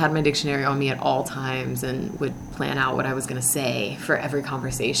had my dictionary on me at all times and would plan out what I was going to say for every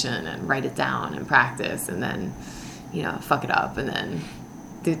conversation and write it down and practice, and then fuck it up and then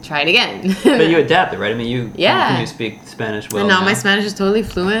try it again. But you adapted, right? I mean, can you speak Spanish well? And now my Spanish is totally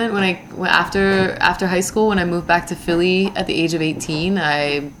fluent. After high school, when I moved back to Philly at the age of 18,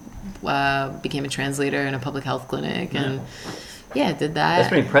 I became a translator in a public health clinic, and did that. That's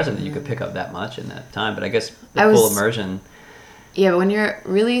pretty impressive that you could pick up that much in that time. But I guess full immersion. Yeah, but when you're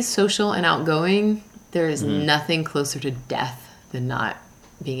really social and outgoing, there is nothing closer to death than not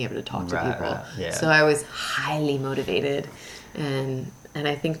being able to talk to people. Right, yeah. So I was highly motivated, and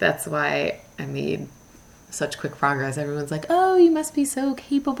I think that's why I made such quick progress. Everyone's like, oh, you must be so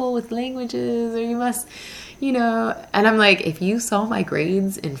capable with languages, or you must, and I'm like, if you saw my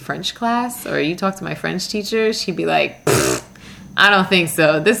grades in French class, or you talked to my French teacher, she'd be like, I don't think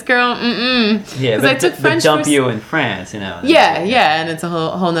so. This girl, Yeah, but I took French dump you in France, Yeah, and it's a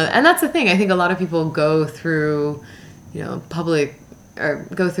whole nother. And that's the thing. I think a lot of people go through, public, or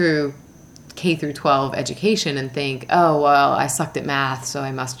go through K through 12 education and think, oh, well, I sucked at math, so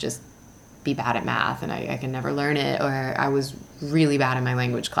I must just be bad at math, and I can never learn it, or I was really bad in my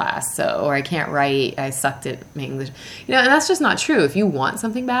language class, or I can't write, I sucked at my English. And that's just not true. If you want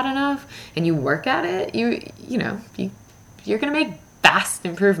something bad enough and you work at it, you're going to make vast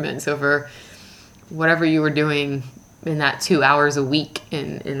improvements over whatever you were doing in that 2 hours a week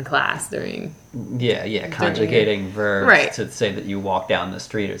in class during... conjugating verbs to say that you walk down the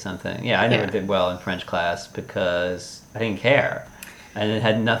street or something. I never did well in French class because I didn't care. And it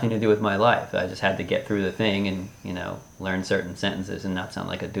had nothing to do with my life. I just had to get through the thing and, learn certain sentences and not sound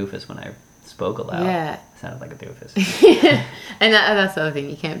like a doofus when I spoke aloud. I sounded like a doofus. And that's the other thing.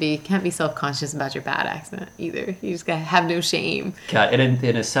 You can't be self-conscious about your bad accent either. You just gotta have no shame. God,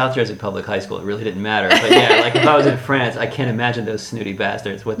 in a South Jersey public high school, it really didn't matter. But like if I was in France, I can't imagine those snooty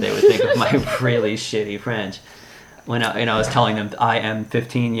bastards, what they would think of my really shitty French. When I was telling them I am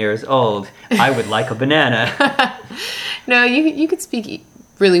 15 years old, I would like a banana. No, you could speak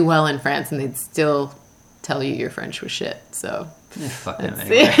really well in France and they'd still tell you your French was shit. So fuck them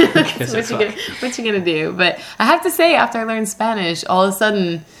anyway. what you gonna do? But I have to say, after I learned Spanish, all of a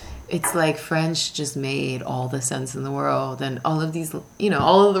sudden it's like French just made all the sense in the world, and all of these,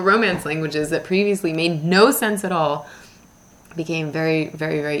 all of the Romance languages that previously made no sense at all became very,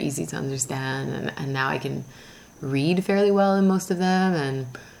 very, very easy to understand, and now I can read fairly well in most of them. And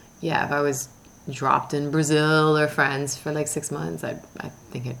if I was dropped in Brazil or France for like 6 months, I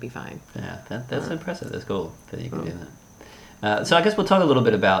think I'd be fine. That's impressive. That's cool that you can do that. So I guess we'll talk a little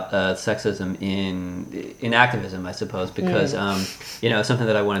bit about sexism in activism, I suppose, because something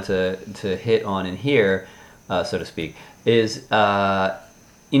that I wanted to hit on in here, so to speak, is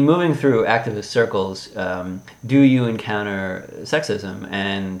in moving through activist circles, do you encounter sexism,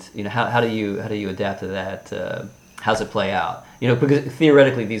 and how do you adapt to that? How's it play out? Because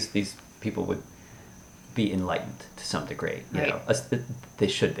theoretically these people would be enlightened to some degree. They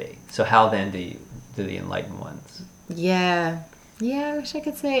should be. So how then do the enlightened ones? Yeah, I wish I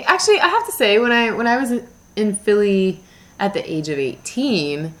could say. Actually, I have to say, when I was in Philly at the age of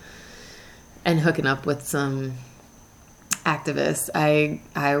 18 and hooking up with some activists,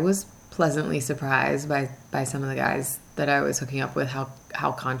 I was pleasantly surprised by some of the guys that I was hooking up with,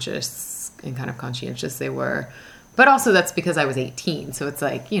 how conscious and kind of conscientious they were. But also that's because I was 18. So it's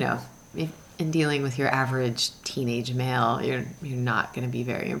like, in dealing with your average teenage male, you're not going to be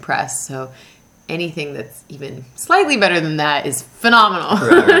very impressed. So anything that's even slightly better than that is phenomenal.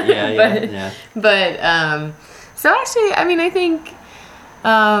 Right. Yeah. But so actually, I mean, I think,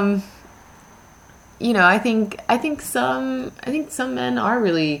 I think some men are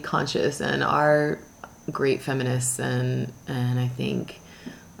really conscious and are great feminists, and I think,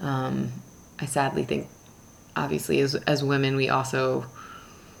 I sadly think, obviously, as women, we also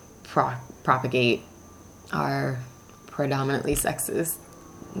propagate our predominantly sexist,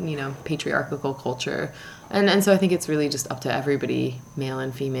 patriarchal culture. And so I think it's really just up to everybody, male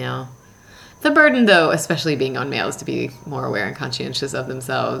and female. The burden, though, especially being on males, to be more aware and conscientious of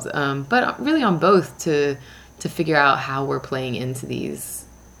themselves. But really on both to figure out how we're playing into these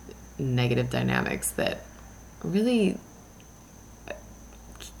negative dynamics that really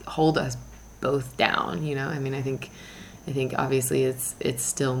hold us both down, I mean, I think obviously it's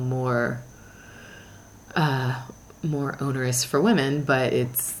still more onerous for women, but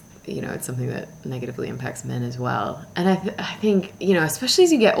it's something that negatively impacts men as well. And I think especially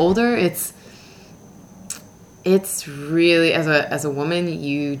as you get older, it's really, as a woman,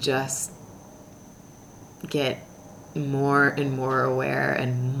 you just get more and more aware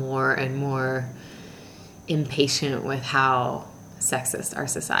and more impatient with how sexist our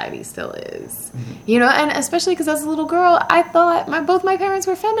society still is. Mm-hmm. And especially because as a little girl, I thought both my parents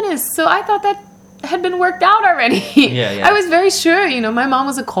were feminists, so I thought that had been worked out already. Yeah. I was very sure. My mom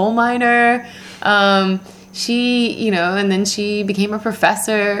was a coal miner. She, and then she became a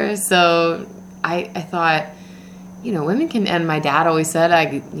professor. So I thought, women can, and my dad always said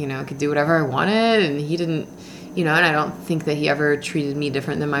I, could do whatever I wanted, and he didn't, and I don't think that he ever treated me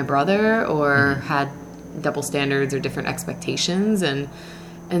different than my brother or had double standards or different expectations. And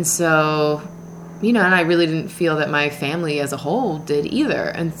so, and I really didn't feel that my family as a whole did either.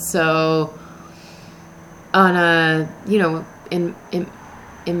 And so on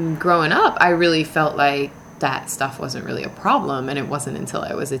in growing up, I really felt like that stuff wasn't really a problem. And it wasn't until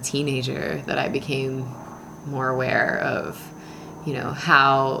I was a teenager that I became more aware of,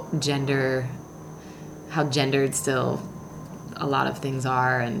 how gendered still a lot of things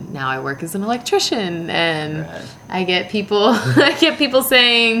are. And now I work as an electrician, and right. I get people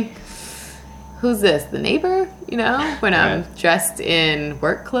saying, "Who's this? The neighbor?" When I'm dressed in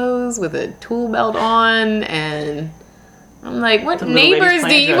work clothes with a tool belt on, and I'm like, "What neighbors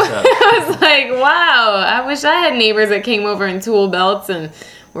do you?" I was like, "Wow, I wish I had neighbors that came over in tool belts and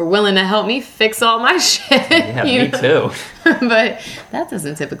were willing to help me fix all my shit." Yeah, me too. But that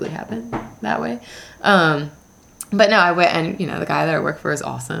doesn't typically happen that way. But no, I went, and the guy that I work for is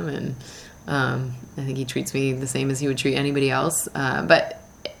awesome, and I think he treats me the same as he would treat anybody else. But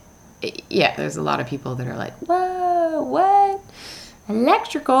yeah, there's a lot of people that are like, "Whoa, what?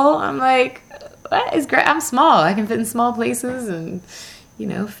 Electrical?" I'm like, "What is great? I'm small. I can fit in small places, and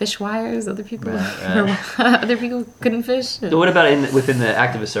fish wires. Other people, other people couldn't fish." So what about within the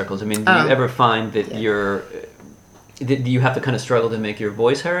activist circles? I mean, do you ever find that do you have to kind of struggle to make your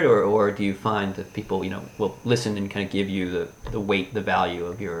voice heard, or do you find that people, will listen and kind of give you the weight, the value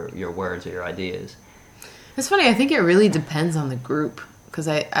of your words or your ideas? It's funny. I think it really depends on the group, because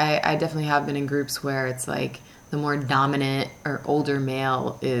I definitely have been in groups where it's like the more dominant or older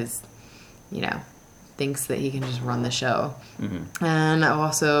male is, thinks that he can just run the show. Mm-hmm. And I've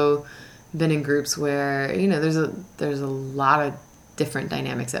also been in groups where, there's a lot of different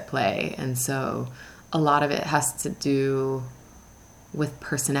dynamics at play. And so a lot of it has to do with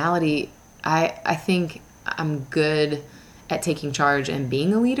personality. I think I'm good at taking charge and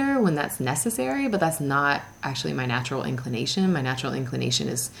being a leader when that's necessary, but that's not actually my natural inclination. My natural inclination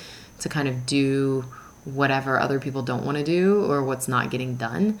is to kind of do whatever other people don't want to do or what's not getting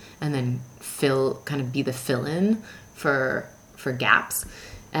done, and then be the fill-in for gaps.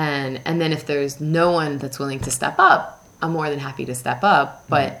 And then if there's no one that's willing to step up, I'm more than happy to step up,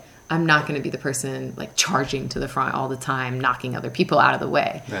 but I'm not going to be the person like charging to the front all the time, knocking other people out of the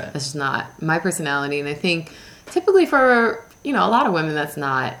way. Right. That's just not my personality. And I think typically for, a lot of women, that's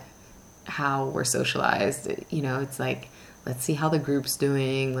not how we're socialized. It's like, let's see how the group's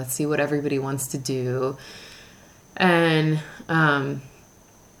doing. Let's see what everybody wants to do. And I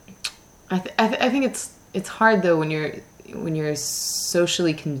think it's hard though when you're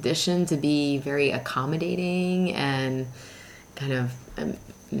socially conditioned to be very accommodating and kind of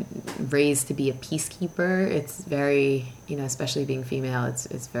raised to be a peacekeeper. It's very, especially being female,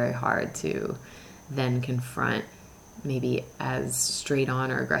 it's very hard to then confront maybe as straight on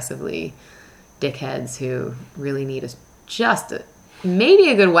or aggressively dickheads who really need just maybe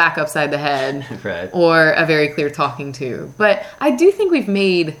a good whack upside the head, right. or a very clear talking to. But I do think we've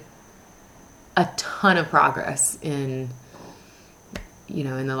made a ton of progress in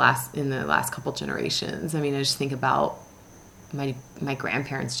the last couple generations. I mean, I just think about my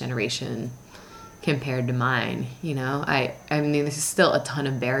grandparents' generation compared to mine. I mean, there's still a ton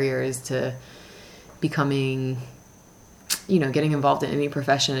of barriers to becoming, getting involved in any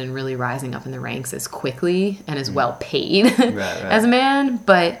profession and really rising up in the ranks as quickly and as well paid right. as a man.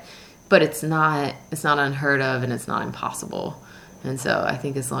 But it's not unheard of, and it's not impossible. And so I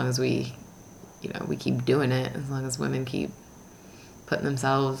think as long as we keep doing it, as long as women keep putting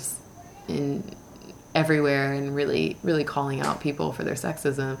themselves in everywhere and really, really calling out people for their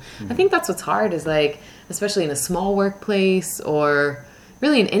sexism. I think that's what's hard is like, especially in a small workplace or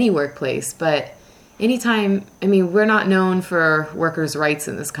really in any workplace, but anytime, I mean, we're not known for workers' rights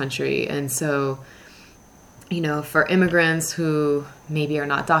in this country. And so, for immigrants who maybe are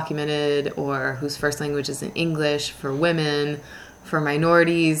not documented or whose first language isn't English, for women, for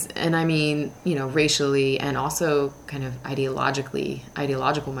minorities, and I mean, racially and also kind of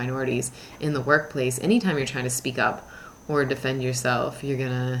ideological minorities in the workplace, anytime you're trying to speak up or defend yourself, you're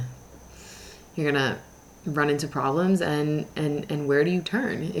gonna run into problems, and where do you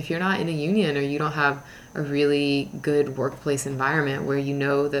turn? If you're not in a union or you don't have a really good workplace environment where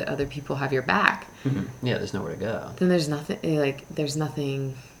that other people have your back, yeah, there's nowhere to go. Then there's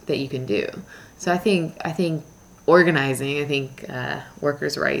nothing that you can do. So I think organizing,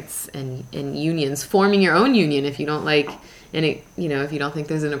 workers' rights and unions, forming your own union if you don't if you don't think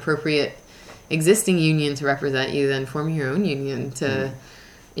there's an appropriate existing union to represent you, then forming your own union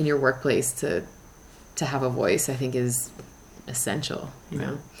in your workplace to have a voice, I think is essential.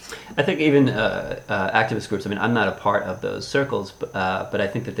 I think even activist groups. I mean, I'm not a part of those circles, but I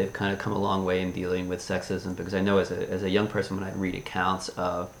think that they've kind of come a long way in dealing with sexism, because I know as a young person, when I read accounts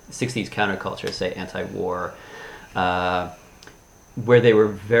of 60s counterculture, say anti-war, where they were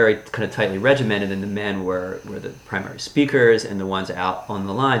very kind of tightly regimented, and the men were the primary speakers and the ones out on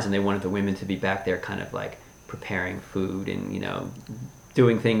the lines, and they wanted the women to be back there kind of like preparing food and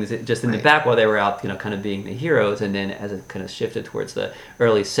doing things just in the back while they were out, kind of being the heroes. And then as it kind of shifted towards the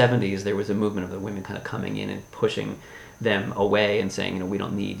early 70s, there was a movement of the women kind of coming in and pushing them away and saying, we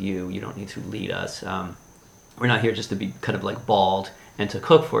don't need you. You don't need to lead us. We're not here just to be kind of like bald and to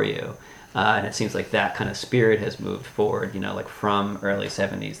cook for you. And it seems like that kind of spirit has moved forward, like from early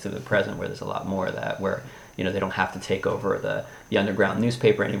 70s to the present, where there's a lot more of that, where, they don't have to take over the underground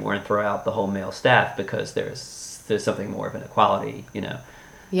newspaper anymore and throw out the whole male staff, because there's something more of an equality,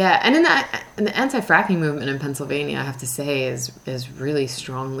 Yeah, and in the anti-fracking movement in Pennsylvania, I have to say, is really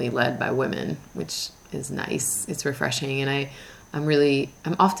strongly led by women, which is nice. It's refreshing, and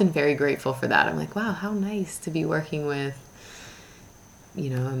I'm often very grateful for that. I'm like, wow, how nice to be working with,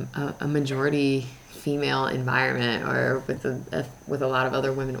 a majority female environment, or with a lot of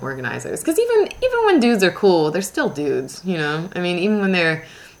other women organizers. Because even when dudes are cool, they're still dudes. I mean, even when they're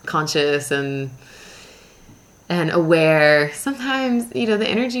conscious and aware, sometimes the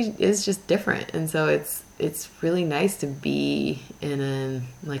energy is just different, and so it's really nice to be in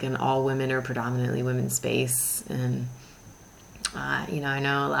an all women or predominantly women space. And I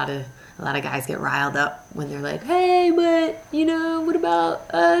know a lot of guys get riled up when they're like, hey, but what about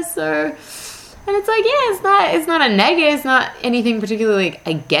us? And it's like, yeah, it's not a negative, it's not anything particularly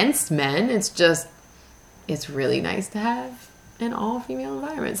against men. It's just, it's really nice to have an all female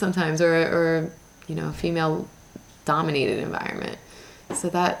environment sometimes, or female dominated environment. So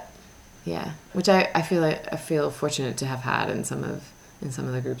that, yeah, which I feel fortunate to have had in some of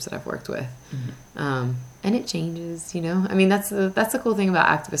the groups that I've worked with. And it changes, I mean, that's the cool thing about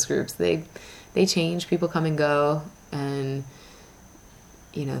activist groups. They change, people come and go, and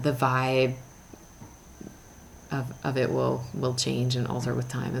the vibe of it will change and alter with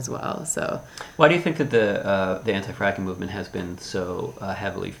time as well. So why do you think that the anti-fracking movement has been so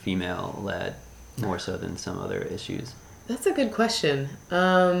heavily female led, more so than some other issues? That's a good question.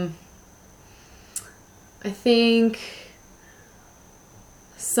 I think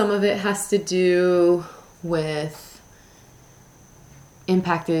some of it has to do with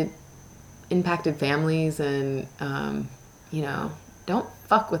impacted families, and don't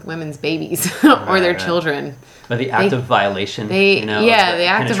fuck with women's babies or their children. But the act of violation. The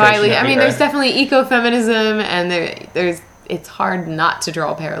act of violation. I mean, there's definitely ecofeminism, and it's hard not to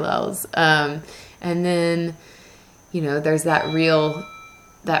draw parallels. And then, there's that real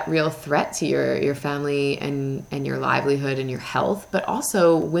threat to your family and your livelihood and your health. But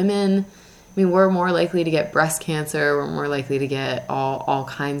also women, I mean, we're more likely to get breast cancer. We're more likely to get all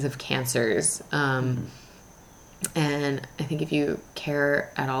kinds of cancers. And I think if you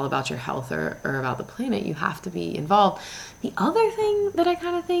care at all about your health or about the planet, you have to be involved. The other thing that I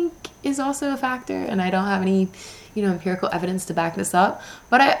kind of think is also a factor, and I don't have any, empirical evidence to back this up,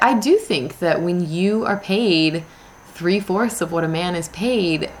 but I do think that when you are paid 3/4 of what a man is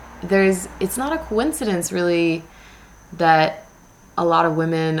paid, it's not a coincidence really that a lot of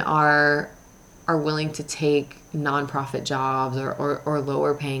women are willing to take nonprofit jobs or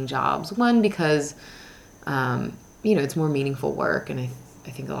lower paying jobs. One, because it's more meaningful work, and I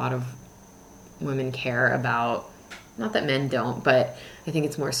think a lot of women care about, not that men don't, but I think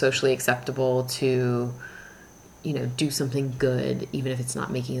it's more socially acceptable to do something good even if it's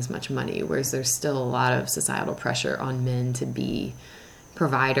not making as much money, whereas there's still a lot of societal pressure on men to be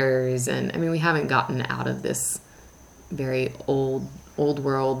providers. And I mean, we haven't gotten out of this very old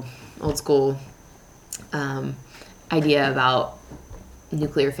school idea about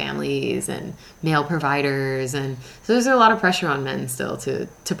nuclear families and male providers, and so there's a lot of pressure on men still to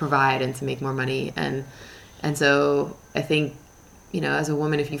provide and to make more money. And so I think, as a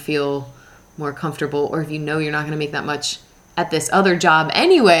woman, if you feel more comfortable, or if you're not going to make that much at this other job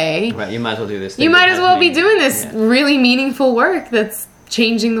anyway, right, you might as well do this. You might as well be doing this really meaningful work that's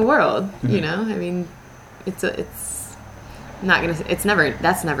changing the world. I mean, that's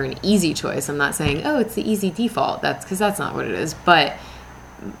never an easy choice. I'm not saying, oh, it's the easy default. Because that's not what it is. But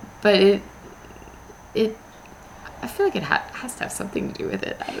it I feel like it has to have something to do with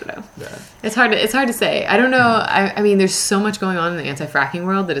it. I don't know. Yeah. It's hard to say. I don't know. I mean, there's so much going on in the anti-fracking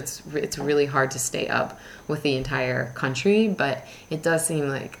world that it's really hard to stay up with the entire country. But it does seem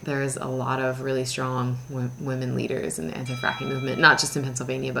like there's a lot of really strong women leaders in the anti-fracking movement, not just in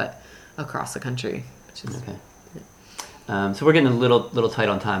Pennsylvania, but across the country. Which is, okay. So we're getting a little tight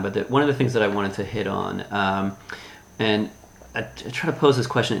on time, but one of the things that I wanted to hit on, and I try to pose this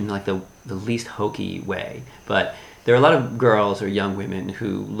question in like the least hokey way, but there are a lot of girls or young women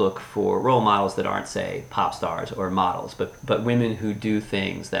who look for role models that aren't, say, pop stars or models, but women who do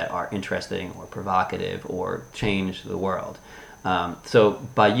things that are interesting or provocative or change the world. So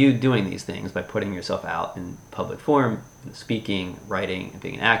by you doing these things, by putting yourself out in public forum, speaking, writing, and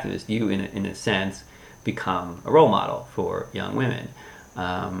being an activist, you, in a sense, become a role model for young women.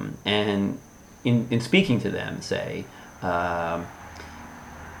 And in speaking to them, say, I'd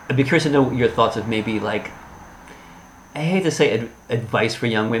be curious to know your thoughts of maybe, like, I hate to say advice for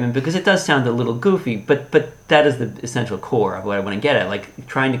young women because it does sound a little goofy, but that is the essential core of what I want to get at. Like,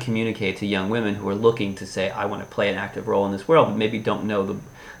 trying to communicate to young women who are looking to say, I want to play an active role in this world, but maybe don't know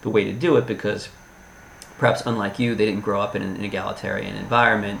the way to do it because perhaps unlike you, they didn't grow up in an egalitarian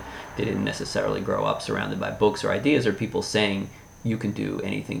environment. They didn't necessarily grow up surrounded by books or ideas or people saying you can do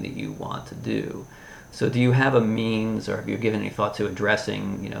anything that you want to do. So do you have a means, or have you given any thought to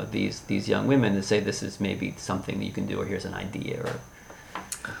addressing, these young women to say this is maybe something that you can do, or here's an idea, or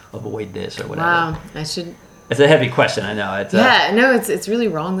avoid this, or whatever? Wow, It's a heavy question, I know. It's really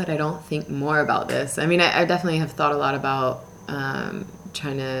wrong that I don't think more about this. I mean, I definitely have thought a lot about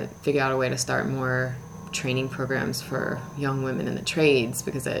trying to figure out a way to start more training programs for young women in the trades,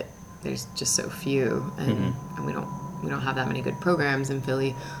 because there's just so few, and we don't have that many good programs in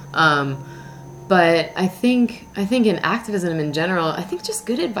Philly. But I think in activism in general, I think just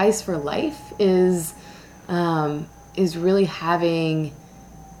good advice for life is really having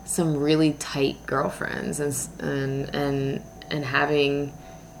some really tight girlfriends and having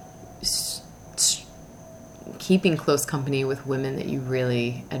keeping close company with women that you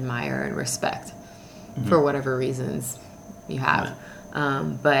really admire and respect for whatever reasons you have.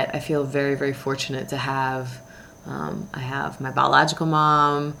 But I feel very, very fortunate to have I have my biological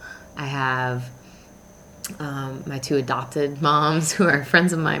mom. I have my two adopted moms who are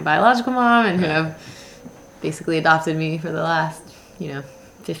friends of my biological mom and who have basically adopted me for the last,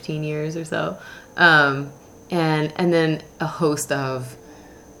 15 years or so. And then a host of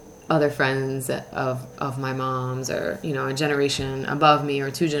other friends of my mom's, or, a generation above me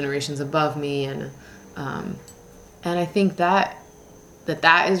or two generations above me. And I think that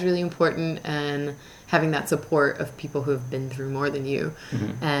is really important, and having that support of people who have been through more than you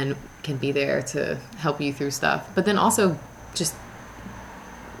and can be there to help you through stuff. But then also just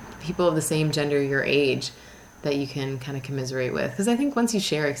people of the same gender, your age, that you can kind of commiserate with. Because I think once you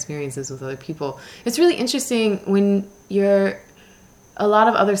share experiences with other people, it's really interesting when a lot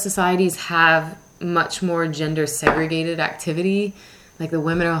of other societies have much more gender segregated activity. Like the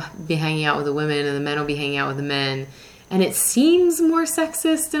women will be hanging out with the women and the men will be hanging out with the men. And it seems more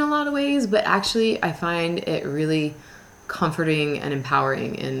sexist in a lot of ways, but actually I find it really comforting and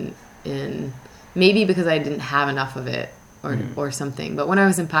empowering in maybe because I didn't have enough of it or something. But when I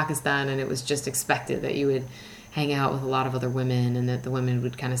was in Pakistan and it was just expected that you would hang out with a lot of other women, and that the women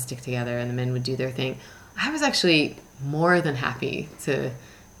would kind of stick together and the men would do their thing. I was actually more than happy to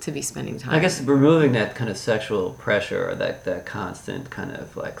be spending time. I guess removing that kind of sexual pressure, or that constant kind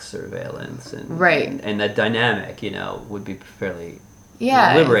of like surveillance and and that dynamic, would be fairly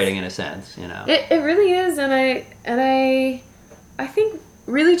liberating in a sense, It really is, and I think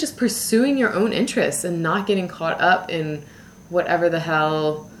really just pursuing your own interests and not getting caught up in whatever the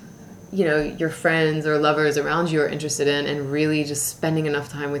hell your friends or lovers around you are interested in, and really just spending enough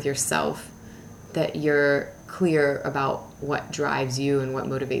time with yourself that you're clear about what drives you and what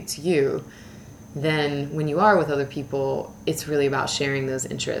motivates you. Then when you are with other people, it's really about sharing those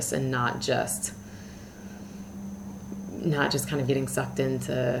interests and not just kind of getting sucked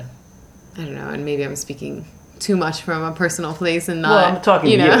into, I don't know, and maybe I'm speaking too much from a personal place and not, well, I'm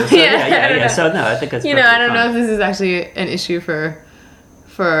talking to you. So, yeah. So no, I think that's I don't know if this is actually an issue for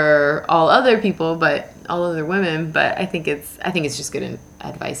all other people, but all other women, but I think it's just good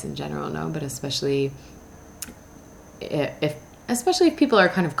advice in general, no? But especially if people are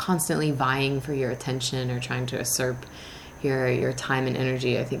kind of constantly vying for your attention or trying to usurp your time and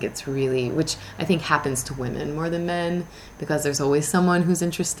energy, I think it's really, which I think happens to women more than men, because there's always someone who's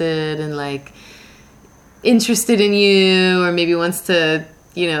interested in you, or maybe wants to,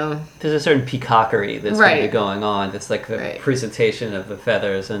 there's a certain peacockery that's going to be going on. That's like the presentation of the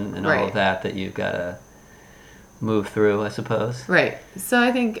feathers and all of that you've got to move through, I suppose. Right. So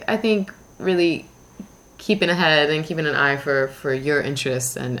I think really keeping ahead and keeping an eye for your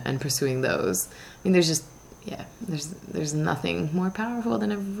interests and pursuing those. I mean, there's just, there's nothing more powerful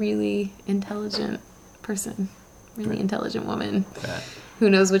than a really intelligent person, really intelligent woman who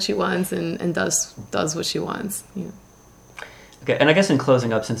knows what she wants and does what she wants. Okay, and I guess in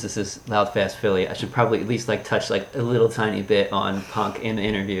closing up, since this is Loud Fast Philly, I should probably at least touch a little tiny bit on punk in the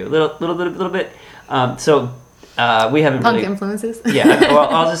interview, a little bit. So we haven't punk really influences. Yeah, well,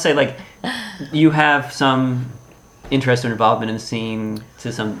 I'll just say you have some interest or involvement in the scene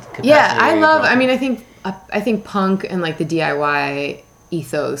to some capacity. Yeah, I mean, I think punk and the DIY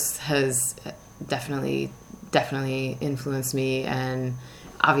ethos has definitely influenced me, and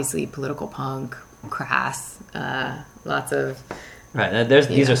obviously political punk, crass. Lots of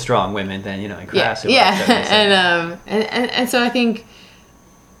these are strong women then in crass and so I think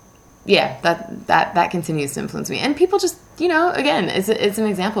that continues to influence me, and people just again it's an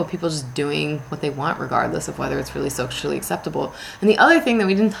example of people just doing what they want regardless of whether it's really socially acceptable. And the other thing that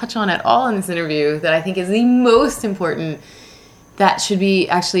we didn't touch on at all in this interview that I think is the most important, that should be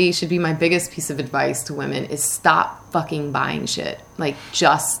my biggest piece of advice to women, is stop fucking buying shit.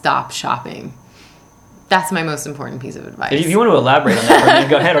 Just stop shopping. That's my most important piece of advice. If you want to elaborate on that,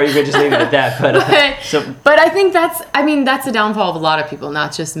 go ahead, or you could just leave it at that. But I think that's the downfall of a lot of people,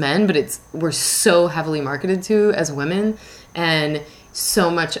 not just men, but we're so heavily marketed to as women, and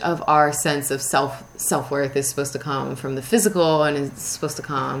so much of our sense of self-worth is supposed to come from the physical, and it's supposed to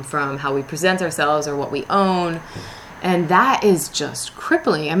come from how we present ourselves or what we own, and that is just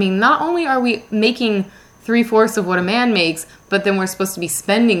crippling. I mean, not only are we making 3/4 of what a man makes, but then we're supposed to be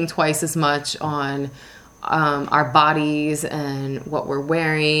spending twice as much on our bodies and what we're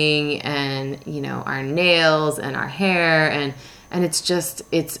wearing, and our nails and our hair, and it's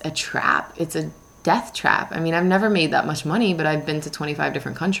a trap. It's a death trap. I mean, I've never made that much money, but I've been to 25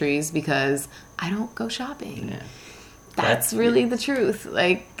 different countries because I don't go shopping. Yeah. That's really the truth.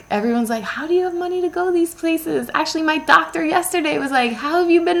 Everyone's like, how do you have money to go these places? Actually, my doctor yesterday was like, how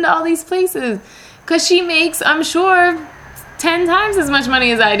have you been to all these places? Because she makes, I'm sure, 10 times as much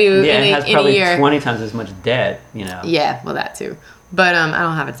money as I do in a year. 20 times as much debt, Yeah, well, that too. But I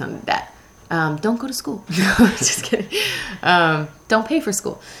don't have a ton of debt. Don't go to school. No, just kidding. Don't pay for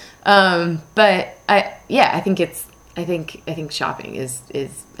school. But I think shopping is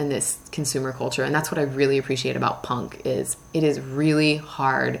in this consumer culture, and that's what I really appreciate about punk, is it is really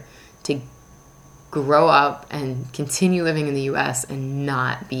hard to grow up and continue living in the US and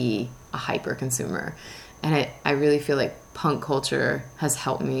not be a hyper consumer. And I really feel like punk culture has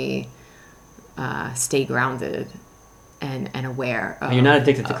helped me stay grounded and aware of, you're not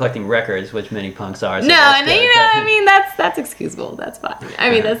addicted to collecting records, which many punks are. So no, and I mean that's excusable. That's fine.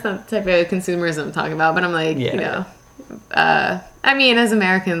 I mean, that's not the type of consumerism I'm talking about. But I'm like, I mean, as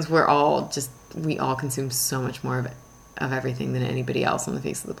Americans, we all consume so much more of everything than anybody else on the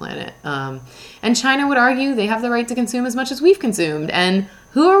face of the planet. And China would argue they have the right to consume as much as we've consumed, and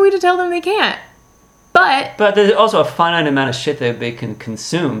who are we to tell them they can't? But there's also a finite amount of shit that they can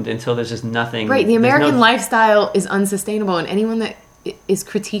consume until there's just nothing. Right, the American lifestyle is unsustainable, and anyone that is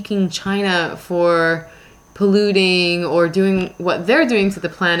critiquing China for, polluting or doing what they're doing to the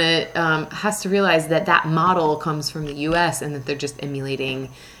planet has to realize that that model comes from the U.S. and that they're just emulating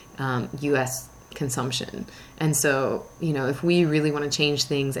U.S. consumption. And so, you know, if we really want to change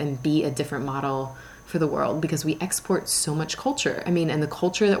things and be a different model for the world, because we export so much culture. I mean, and the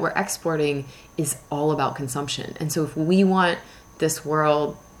culture that we're exporting is all about consumption. And so if we want this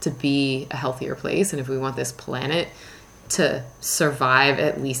world to be a healthier place, and if we want this planet to survive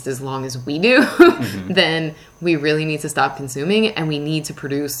at least as long as we do, then we really need to stop consuming, and we need to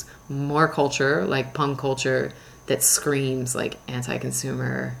produce more culture, like punk culture, that screams like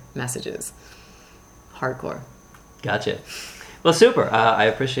anti-consumer messages. Hardcore. Gotcha. Well, super. I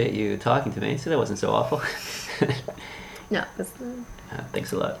appreciate you talking to me, so that wasn't so awful. No, that's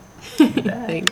thanks a lot. Thanks.